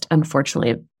is just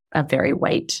unfortunately a very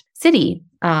white city.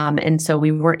 And so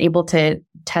we weren't able to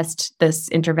test this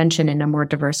intervention in a more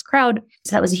diverse crowd.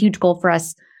 So that was a huge goal for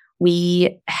us.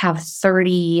 We have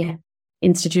 30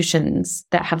 institutions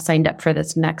that have signed up for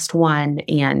this next one,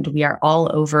 and we are all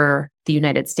over the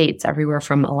United States, everywhere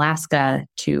from Alaska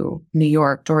to New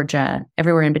York, Georgia,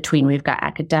 everywhere in between. We've got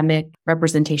academic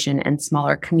representation and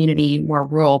smaller community, more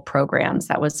rural programs.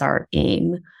 That was our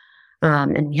aim.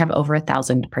 And we have over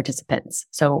 1,000 participants.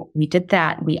 So we did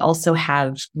that. We also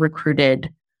have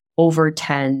recruited over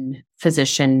 10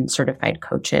 physician certified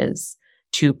coaches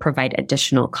to provide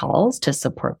additional calls to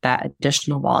support that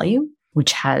additional volume,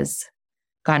 which has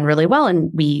gone really well. And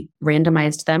we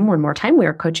randomized them one more time. We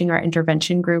are coaching our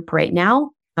intervention group right now.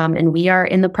 And we are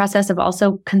in the process of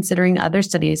also considering other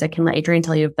studies. I can let Adrienne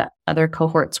tell you of the other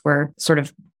cohorts we're sort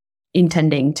of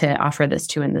intending to offer this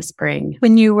to in the spring.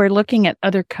 When you were looking at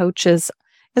other coaches,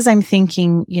 as I'm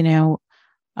thinking,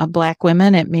 Black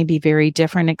women, it may be very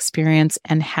different experience,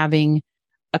 and having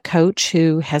a coach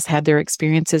who has had their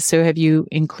experiences. So have you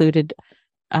included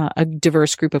a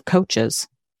diverse group of coaches?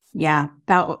 Yeah,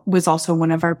 that was also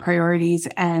one of our priorities.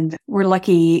 And we're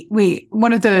lucky.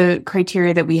 One of the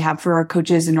criteria that we have for our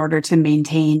coaches in order to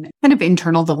maintain kind of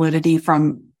internal validity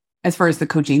from as far as the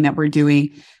coaching that we're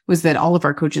doing was that all of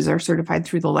our coaches are certified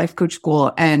through the Life Coach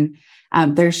School. And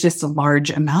there's just a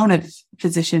large amount of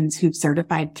physicians who've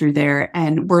certified through there.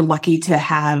 And we're lucky to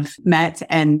have met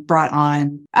and brought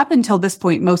on, up until this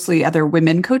point, mostly other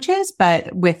women coaches,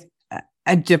 but with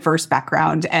a diverse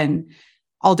background and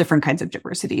all different kinds of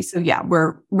diversity. So yeah,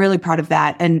 we're really proud of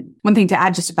that. And one thing to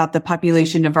add just about the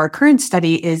population of our current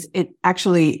study is it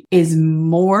actually is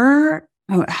more,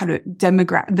 the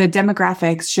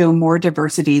demographics show more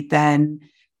diversity than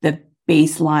the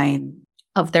baseline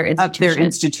of their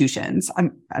institutions.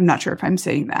 I'm not sure if I'm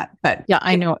saying that, but yeah,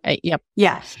 I know. Yep.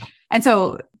 Yeah. And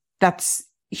so that's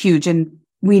huge. And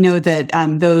we know that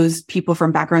those people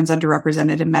from backgrounds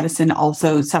underrepresented in medicine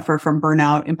also suffer from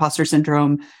burnout, imposter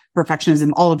syndrome,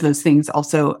 perfectionism, all of those things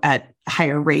also at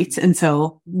higher rates. And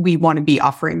so we want to be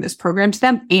offering this program to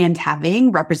them and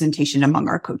having representation among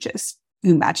our coaches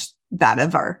who match that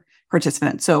of our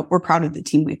participants. So we're proud of the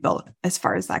team we've built as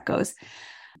far as that goes.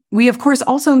 We, of course,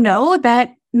 also know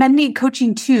that men need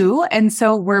coaching too. And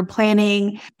so we're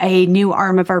planning a new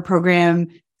arm of our program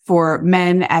for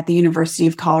men at the University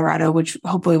of Colorado, which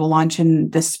hopefully will launch in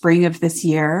the spring of this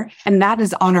year. And that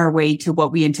is on our way to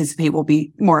what we anticipate will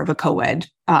be more of a co-ed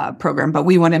program. But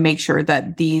we want to make sure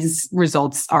that these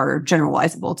results are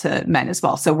generalizable to men as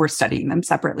well. So we're studying them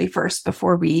separately first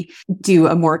before we do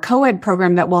a more co-ed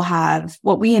program that will have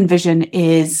what we envision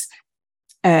is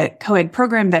a co-ed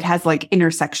program that has like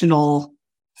intersectional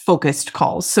focused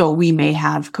calls. So we may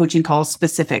have coaching calls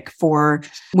specific for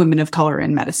women of color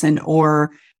in medicine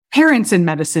or parents in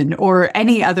medicine or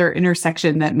any other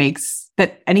intersection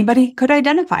that anybody could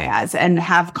identify as and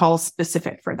have calls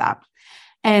specific for that.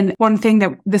 And one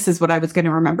thing this is what I was going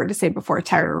to remember to say before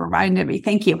Tyra reminded me.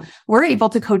 Thank you. We're able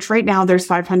to coach right now. There's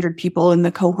 500 people in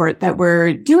the cohort that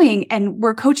we're doing, and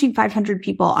we're coaching 500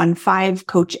 people on 5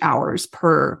 coach hours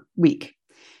per week.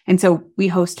 And so we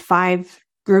host 5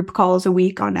 group calls a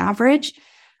week on average.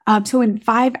 So in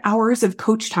 5 hours of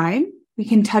coach time, we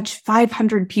can touch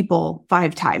 500 people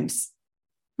 5 times,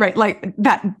 right? Like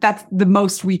that's the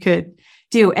most we could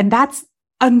do. And that's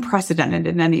unprecedented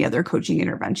in any other coaching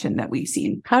intervention that we've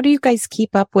seen. How do you guys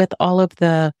keep up with all of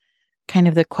the kind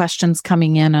of the questions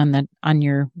coming in on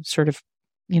your sort of,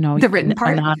 the written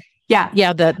part?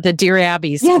 Yeah. The Dear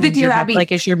Abby's. Yeah. The Dear Abby.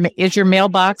 Like, is your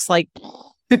mailbox like...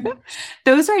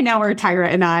 Those right now are Tyra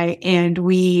and I, and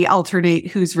we alternate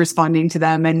who's responding to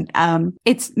them. And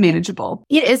it's manageable.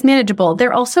 It is manageable.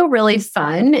 They're also really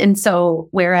fun. And so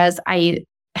whereas I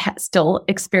still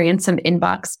experience some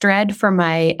inbox dread for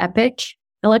my Epic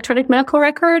electronic medical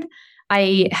record,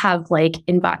 I have like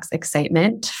inbox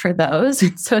excitement for those.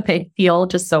 So they feel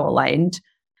just so aligned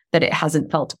that it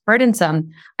hasn't felt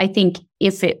burdensome. I think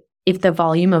if the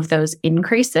volume of those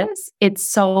increases, it's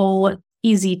so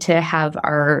easy to have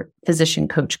our physician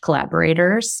coach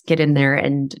collaborators get in there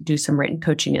and do some written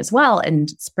coaching as well and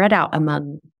spread out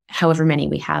among however many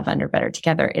we have under Better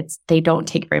Together. They don't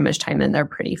take very much time and they're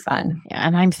pretty fun. Yeah,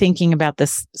 and I'm thinking about the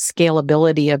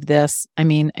scalability of this. I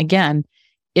mean, again,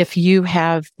 if you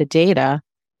have the data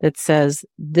that says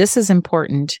this is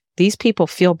important, these people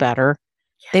feel better,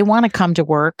 they want to come to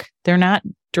work, they're not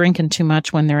drinking too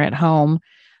much when they're at home.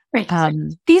 Right.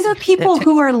 These are people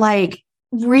who are like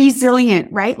resilient,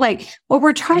 right? Like what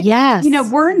we're trying, yes,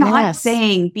 we're not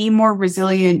saying be more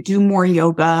resilient, do more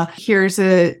yoga. Here's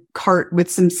a cart with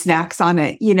some snacks on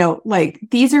it. Like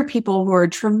these are people who are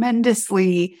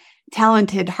tremendously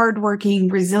talented, hardworking,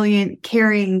 resilient,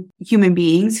 caring human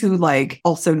beings who like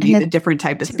also need a different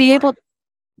type of to be able.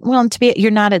 Well, and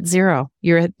you're not at zero.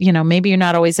 You're, maybe you're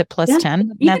not always at plus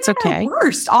 10. That's okay.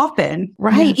 Worst often,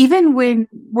 right? Even when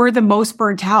we're the most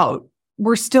burnt out,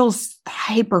 we're still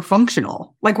hyper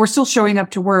functional. Like we're still showing up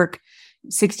to work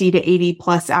 60 to 80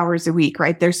 plus hours a week,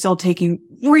 right? They're still taking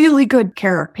really good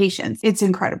care of patients. It's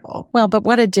incredible. Well, but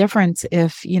what a difference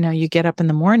if, you get up in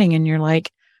the morning and you're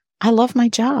like, I love my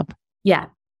job. Yeah.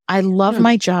 I love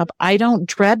my job. I don't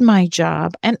dread my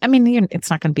job. And I mean, it's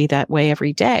not going to be that way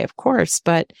every day, of course,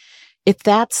 but if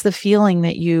that's the feeling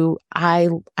that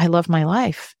I love my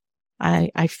life.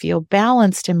 I feel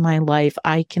balanced in my life.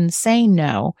 I can say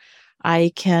no.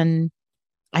 I can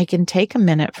take a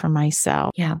minute for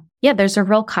myself. Yeah. Yeah. There's a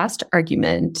real cost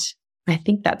argument. I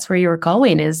think that's where you're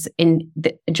going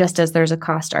just as there's a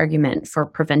cost argument for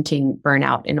preventing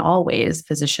burnout in all ways,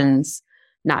 physicians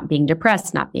not being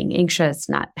depressed, not being anxious,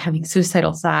 not having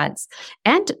suicidal thoughts,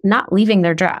 and not leaving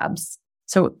their jobs.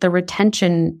 So the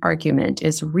retention argument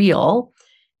is real.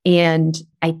 And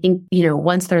I think,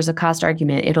 once there's a cost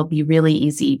argument, it'll be really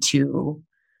easy to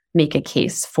make a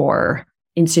case for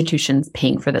institutions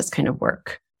paying for this kind of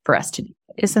work for us to do.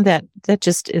 Isn't that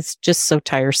just is just so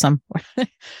tiresome,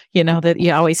 that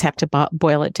you always have to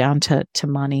boil it down to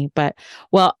money. But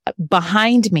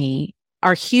behind me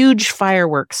are huge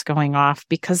fireworks going off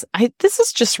because this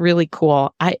is just really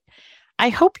cool. I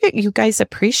hope you guys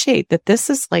appreciate that this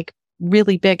is like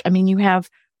really big. I mean, you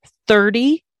have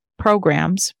 30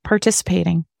 programs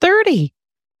participating. 30.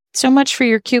 So much for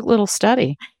your cute little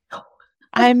study.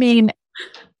 I mean,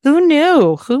 who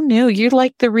knew? Who knew? You're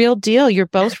like the real deal. You're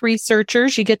both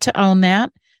researchers. You get to own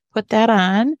that. Put that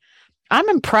on. I'm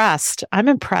impressed.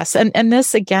 And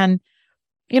this again,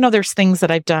 there's things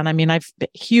that I've done. I mean, I've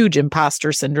huge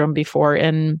imposter syndrome before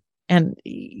and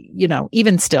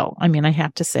even still, I mean, I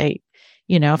have to say,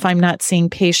 if I'm not seeing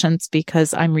patients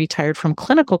because I'm retired from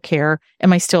clinical care,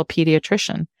 am I still a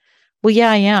pediatrician? Well, yeah,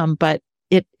 I am, but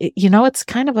it's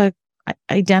kind of a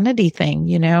identity thing,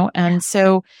 and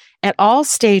so at all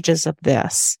stages of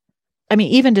this, I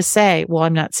mean, even to say, well,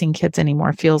 I'm not seeing kids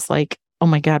anymore feels like, oh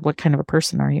my God, what kind of a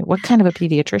person are you? What kind of a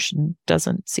pediatrician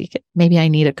doesn't seek it? Maybe I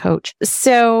need a coach.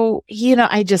 So,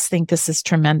 I just think this is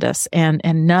tremendous. And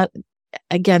not,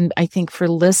 again, I think for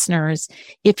listeners,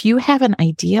 if you have an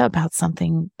idea about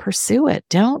something, pursue it.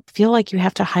 Don't feel like you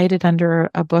have to hide it under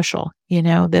a bushel,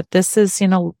 that this is,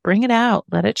 bring it out,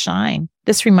 let it shine.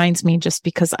 This reminds me, just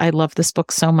because I love this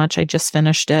book so much, I just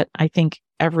finished it. I think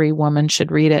every woman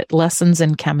should read it. Lessons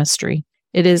in Chemistry.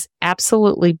 It is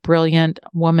absolutely brilliant.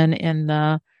 Woman in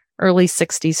the early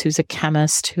 60s who's a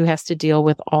chemist who has to deal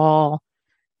with all,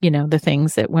 the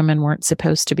things that women weren't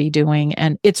supposed to be doing.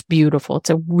 And it's beautiful.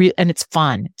 And it's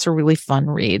fun. It's a really fun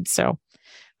read. So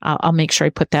I'll make sure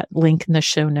I put that link in the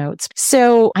show notes.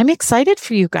 So I'm excited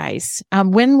for you guys.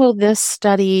 When will this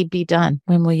study be done?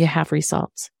 When will you have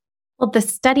results? Well, the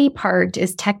study part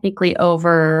is technically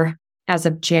over as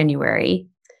of January.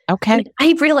 Okay. And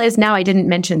I realize now I didn't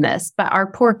mention this, but our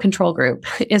poor control group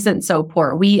isn't so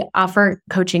poor. We offer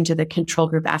coaching to the control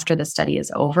group after the study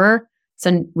is over.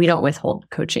 So we don't withhold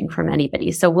coaching from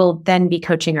anybody. So we'll then be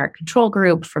coaching our control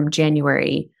group from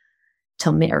January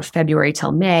till May or February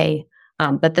till May.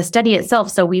 But the study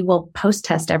itself, so we will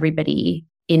post-test everybody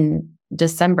in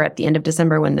December, at the end of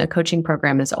December when the coaching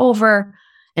program is over.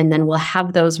 And then we'll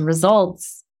have those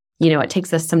results. It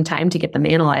takes us some time to get them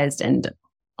analyzed and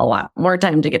a lot more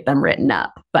time to get them written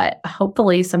up, but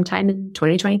hopefully sometime in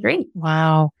 2023.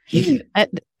 Wow.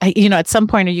 At some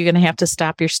point, are you going to have to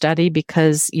stop your study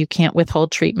because you can't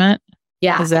withhold treatment?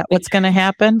 Yeah. Is that what's going to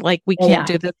happen? Like, we can't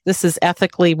do this. This is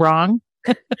ethically wrong.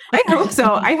 I hope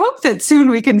so. I hope that soon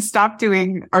we can stop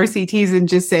doing RCTs and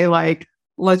just say like,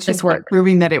 let's just work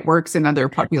proving that it works in other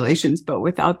populations, but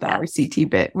without the RCT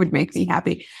bit would make me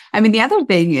happy. I mean, the other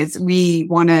thing is we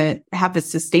want to have a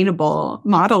sustainable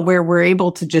model where we're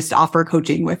able to just offer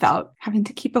coaching without having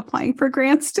to keep applying for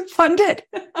grants to fund it.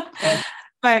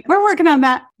 But we're working on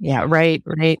that. Yeah, right.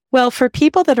 Well, for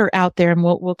people that are out there, and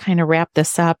we'll kind of wrap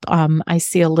this up. I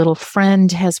see a little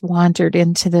friend has wandered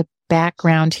into the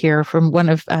background here from one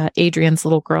of Adrian's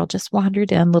little girl, just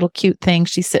wandered in, little cute thing.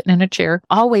 She's sitting in a chair.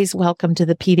 Always welcome to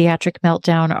the Pediatric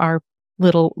Meltdown, our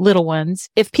little ones.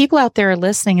 If people out there are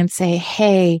listening and say,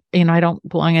 hey, I don't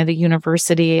belong at a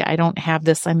university, I don't have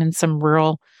this, I'm in some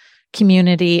rural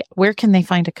community, where can they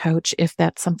find a coach if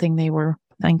that's something they were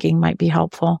thinking might be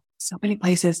helpful? So many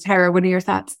places. Tyra, what are your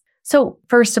thoughts? So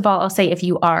first of all, I'll say if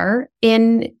you are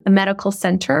in a medical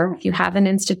center, if you have an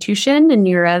institution and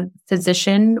you're a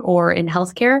physician or in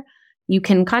healthcare, you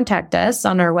can contact us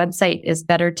on our website is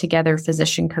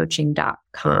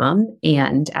bettertogetherphysiciancoaching.com.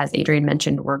 And as Adrienne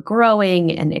mentioned, we're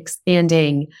growing and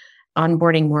expanding,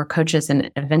 onboarding more coaches, and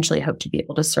eventually hope to be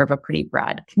able to serve a pretty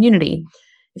broad community.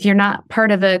 If you're not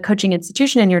part of a coaching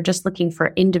institution and you're just looking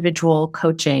for individual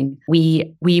coaching,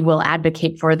 we will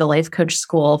advocate for the Life Coach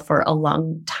School for a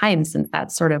long time, since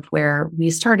that's sort of where we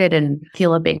started and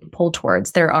feel a big pull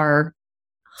towards. There are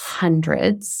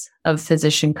hundreds of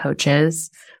physician coaches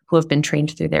who have been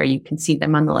trained through there. You can see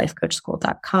them on the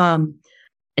lifecoachschool.com,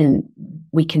 and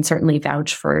we can certainly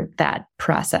vouch for that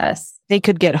process. They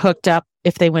could get hooked up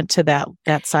if they went to that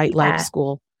site, Life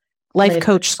School.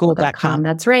 Lifecoachschool.com.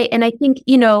 That's right. And I think,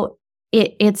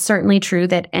 it's certainly true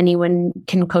that anyone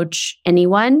can coach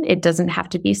anyone. It doesn't have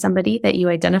to be somebody that you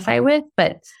identify with,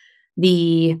 but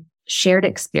the shared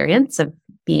experience of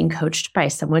being coached by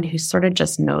someone who sort of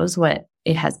just knows what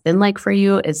it has been like for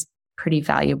you is pretty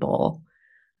valuable.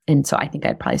 And so I think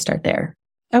I'd probably start there.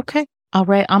 Okay. All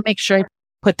right. I'll make sure I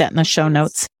put that in the show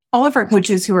notes. All of our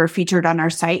coaches who are featured on our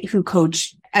site who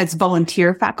coach as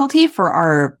volunteer faculty for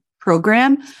our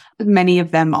program, many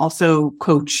of them also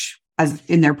coach as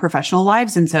in their professional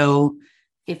lives. And so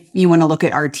if you want to look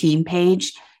at our team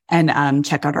page and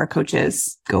check out our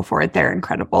coaches, go for it. They're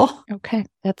incredible. Okay.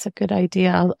 That's a good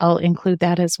idea. I'll include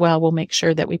that as well. We'll make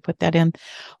sure that we put that in.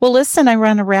 Well, listen, I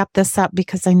want to wrap this up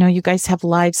because I know you guys have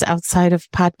lives outside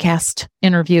of podcast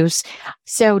interviews.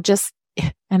 So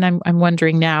and I'm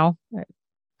wondering now,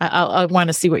 I want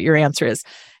to see what your answer is.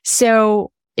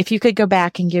 So if you could go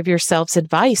back and give yourselves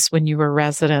advice when you were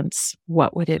residents,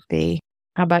 what would it be?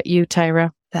 How about you,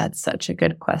 Tyra? That's such a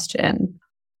good question.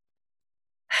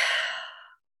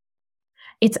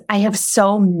 I have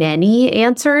so many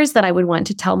answers that I would want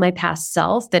to tell my past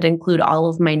self that include all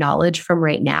of my knowledge from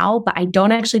right now, but I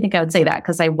don't actually think I would say that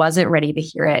because I wasn't ready to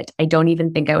hear it. I don't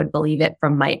even think I would believe it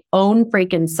from my own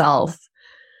freaking self.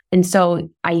 And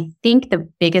so I think the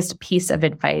biggest piece of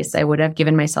advice I would have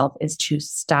given myself is to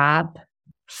stop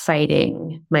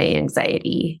fighting my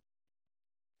anxiety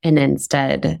and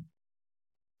instead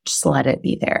just let it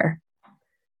be there.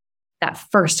 That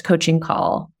first coaching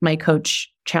call, my coach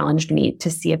challenged me to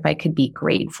see if I could be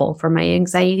grateful for my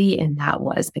anxiety. And that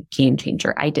was a game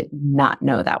changer. I did not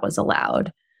know that was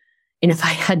allowed. And if I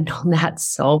had known that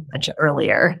so much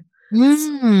earlier.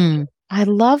 I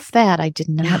love that. I did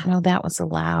not know that was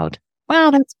allowed. Wow,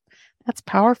 that's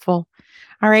powerful.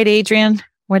 All right, Adrienne,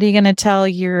 what are you going to tell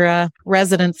your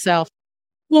resident self?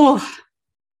 Well,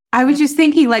 I was just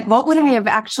thinking, what would I have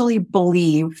actually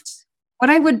believed? What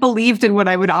I would believed and what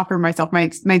I would offer myself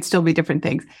might still be different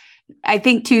things. I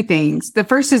think two things. The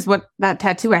first is what that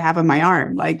tattoo I have on my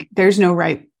arm. There's no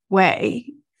right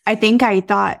way. I think I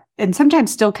thought, and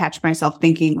sometimes still catch myself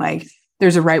thinking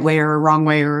there's a right way or a wrong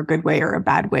way or a good way or a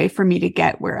bad way for me to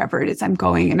get wherever it is I'm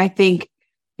going. And I think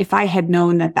if I had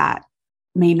known that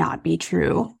may not be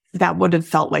true, that would have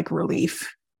felt like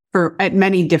relief at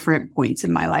many different points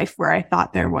in my life where I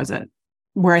thought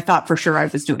where I thought for sure I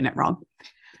was doing it wrong.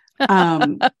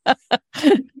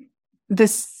 The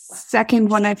second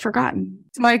one I'd forgotten.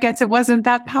 So I guess it wasn't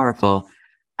that powerful.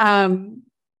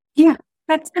 Yeah,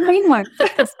 that's the main one.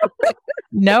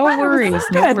 No worries.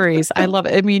 No worries. I love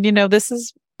it. I mean, this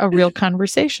is a real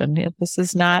conversation. This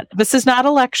is not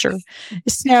a lecture.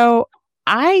 So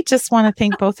I just want to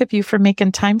thank both of you for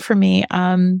making time for me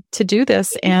to do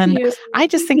this. And I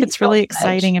just think it's really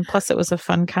exciting. And plus it was a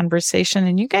fun conversation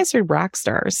and you guys are rock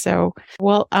stars. So,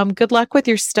 well, good luck with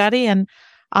your study and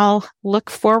I'll look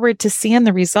forward to seeing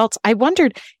the results. I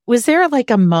wondered, was there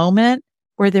a moment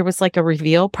where there was a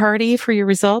reveal party for your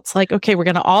results? Okay, we're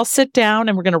going to all sit down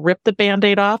and we're going to rip the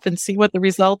Band-Aid off and see what the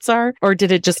results are? Or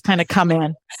did it just kind of come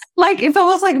in? It's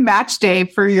almost like match day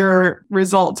for your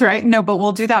results, right? No, but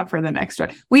we'll do that for the next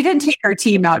one. We didn't take our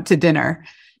team out to dinner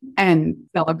and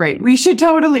celebrate. We should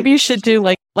totally. You should do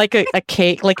like a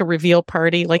cake, a reveal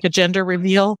party, a gender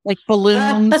reveal,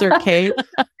 balloons or cake.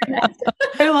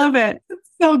 I love it. It's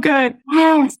so good.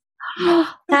 Yes.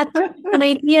 That's an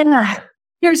idea.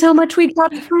 Here's how much we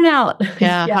got to find out.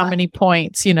 Yeah, how many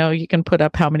points, you can put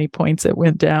up how many points it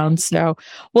went down. So,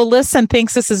 well, listen,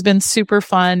 thanks. This has been super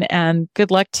fun and good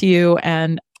luck to you.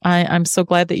 And I'm so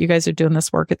glad that you guys are doing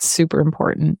this work. It's super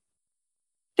important.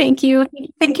 Thank you.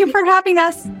 Thank you for having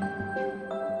us.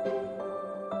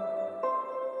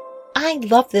 I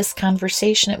love this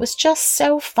conversation. It was just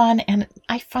so fun, and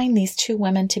I find these two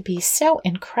women to be so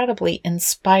incredibly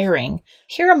inspiring.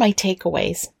 Here are my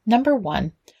takeaways. Number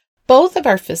 1, both of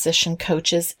our physician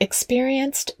coaches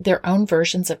experienced their own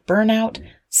versions of burnout,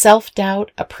 self-doubt,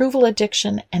 approval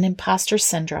addiction, and imposter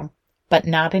syndrome, but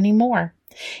not anymore.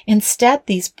 Instead,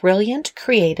 these brilliant,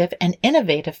 creative, and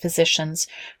innovative physicians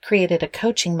created a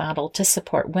coaching model to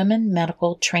support women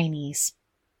medical trainees.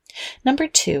 Number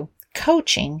 2,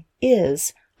 coaching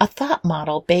is a thought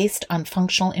model based on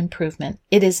functional improvement.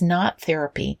 It is not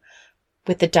therapy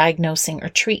with the diagnosing or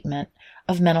treatment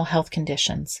of mental health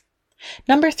conditions.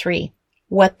 Number 3,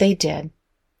 what they did.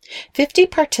 50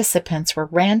 participants were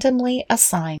randomly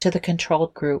assigned to the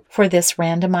controlled group for this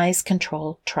randomized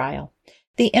control trial.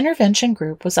 The intervention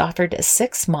group was offered a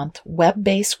 6-month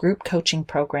web-based group coaching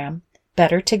program,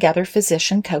 Better Together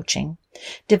Physician Coaching,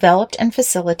 developed and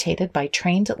facilitated by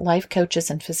trained life coaches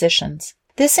and physicians.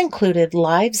 This included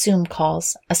live Zoom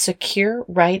calls, a secure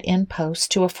write-in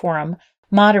post to a forum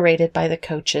moderated by the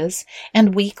coaches,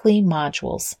 and weekly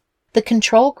modules. The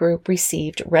control group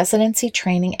received residency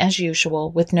training as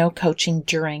usual with no coaching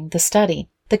during the study.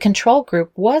 The control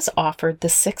group was offered the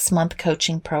 6-month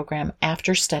coaching program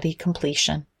after study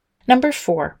completion. Number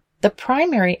 4, the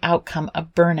primary outcome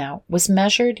of burnout was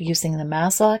measured using the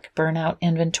Maslach Burnout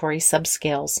Inventory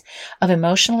subscales of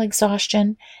emotional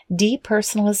exhaustion,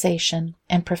 depersonalization,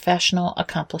 and professional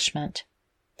accomplishment.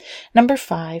 Number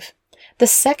 5, the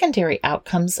secondary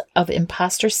outcomes of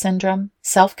imposter syndrome,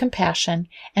 self-compassion,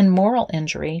 and moral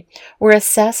injury were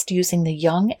assessed using the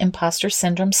Young Imposter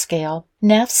Syndrome Scale,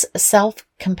 Neff's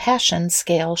Self-Compassion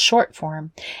Scale short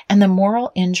form, and the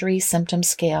Moral Injury Symptom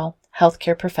Scale,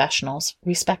 Healthcare Professionals,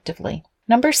 respectively.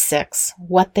 Number 6,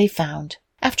 what they found.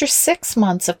 After 6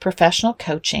 months of professional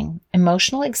coaching,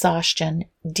 emotional exhaustion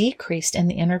decreased in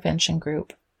the intervention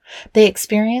group. They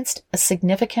experienced a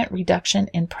significant reduction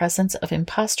in presence of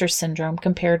imposter syndrome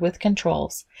compared with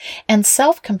controls, and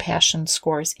self-compassion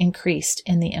scores increased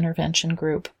in the intervention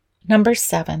group. Number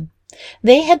 7,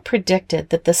 they had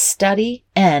predicted that the study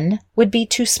N would be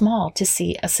too small to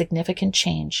see a significant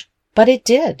change, but it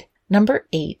did. Number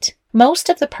 8, most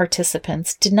of the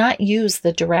participants did not use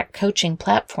the direct coaching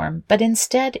platform, but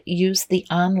instead used the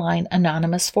online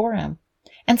anonymous forum,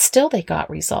 and still they got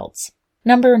results.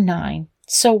 Number 9,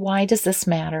 so why does this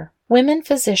matter? Women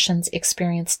physicians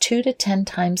experience 2 to 10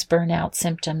 times burnout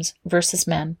symptoms versus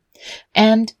men,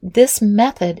 and this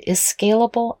method is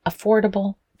scalable,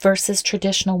 affordable versus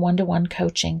traditional one-to-one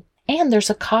coaching. And there's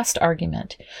a cost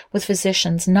argument, with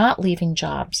physicians not leaving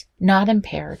jobs, not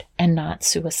impaired, and not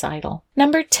suicidal.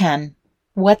 Number 10,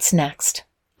 what's next?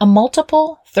 A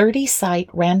multiple 30-site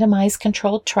randomized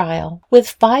controlled trial with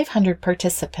 500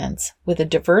 participants with a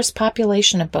diverse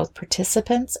population of both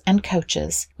participants and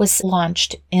coaches was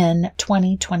launched in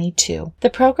 2022. The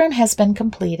program has been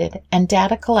completed and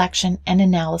data collection and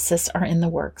analysis are in the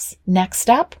works. Next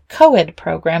up, co-ed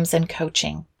programs and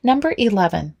coaching. Number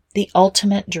 11, the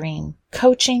ultimate dream,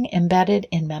 coaching embedded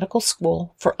in medical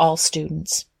school for all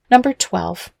students. Number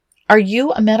 12, are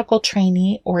you a medical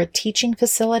trainee or a teaching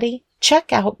facility?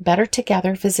 Check out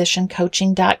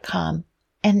bettertogetherphysiciancoaching.com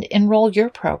and enroll your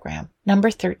program. Number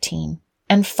 13,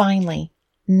 and finally,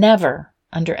 never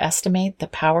underestimate the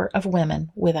power of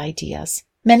women with ideas.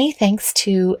 Many thanks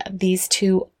to these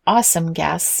two awesome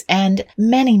guests, and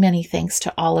many, many thanks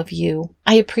to all of you.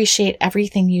 I appreciate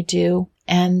everything you do,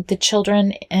 and the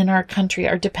children in our country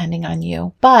are depending on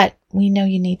you. But we know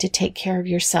you need to take care of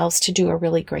yourselves to do a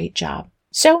really great job.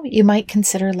 So you might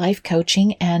consider life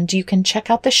coaching, and you can check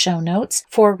out the show notes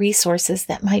for resources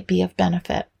that might be of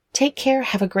benefit. Take care,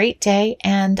 have a great day,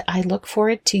 and I look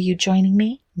forward to you joining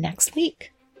me next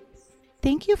week.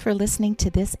 Thank you for listening to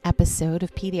this episode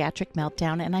of Pediatric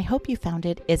Meltdown, and I hope you found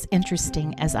it as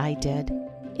interesting as I did.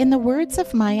 In the words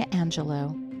of Maya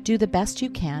Angelou, do the best you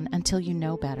can until you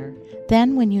know better.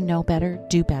 Then when you know better,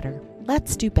 do better.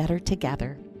 Let's do better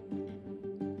together.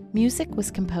 Music was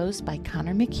composed by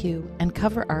Connor McHugh, and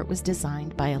cover art was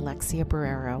designed by Alexia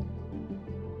Barrero.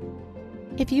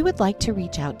 If you would like to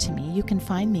reach out to me, you can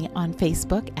find me on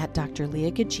Facebook at Dr.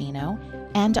 Leah Gugino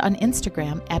and on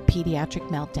Instagram at Pediatric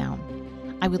Meltdown.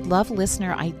 I would love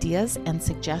listener ideas and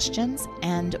suggestions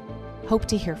and hope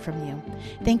to hear from you.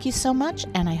 Thank you so much,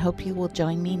 and I hope you will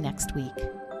join me next week.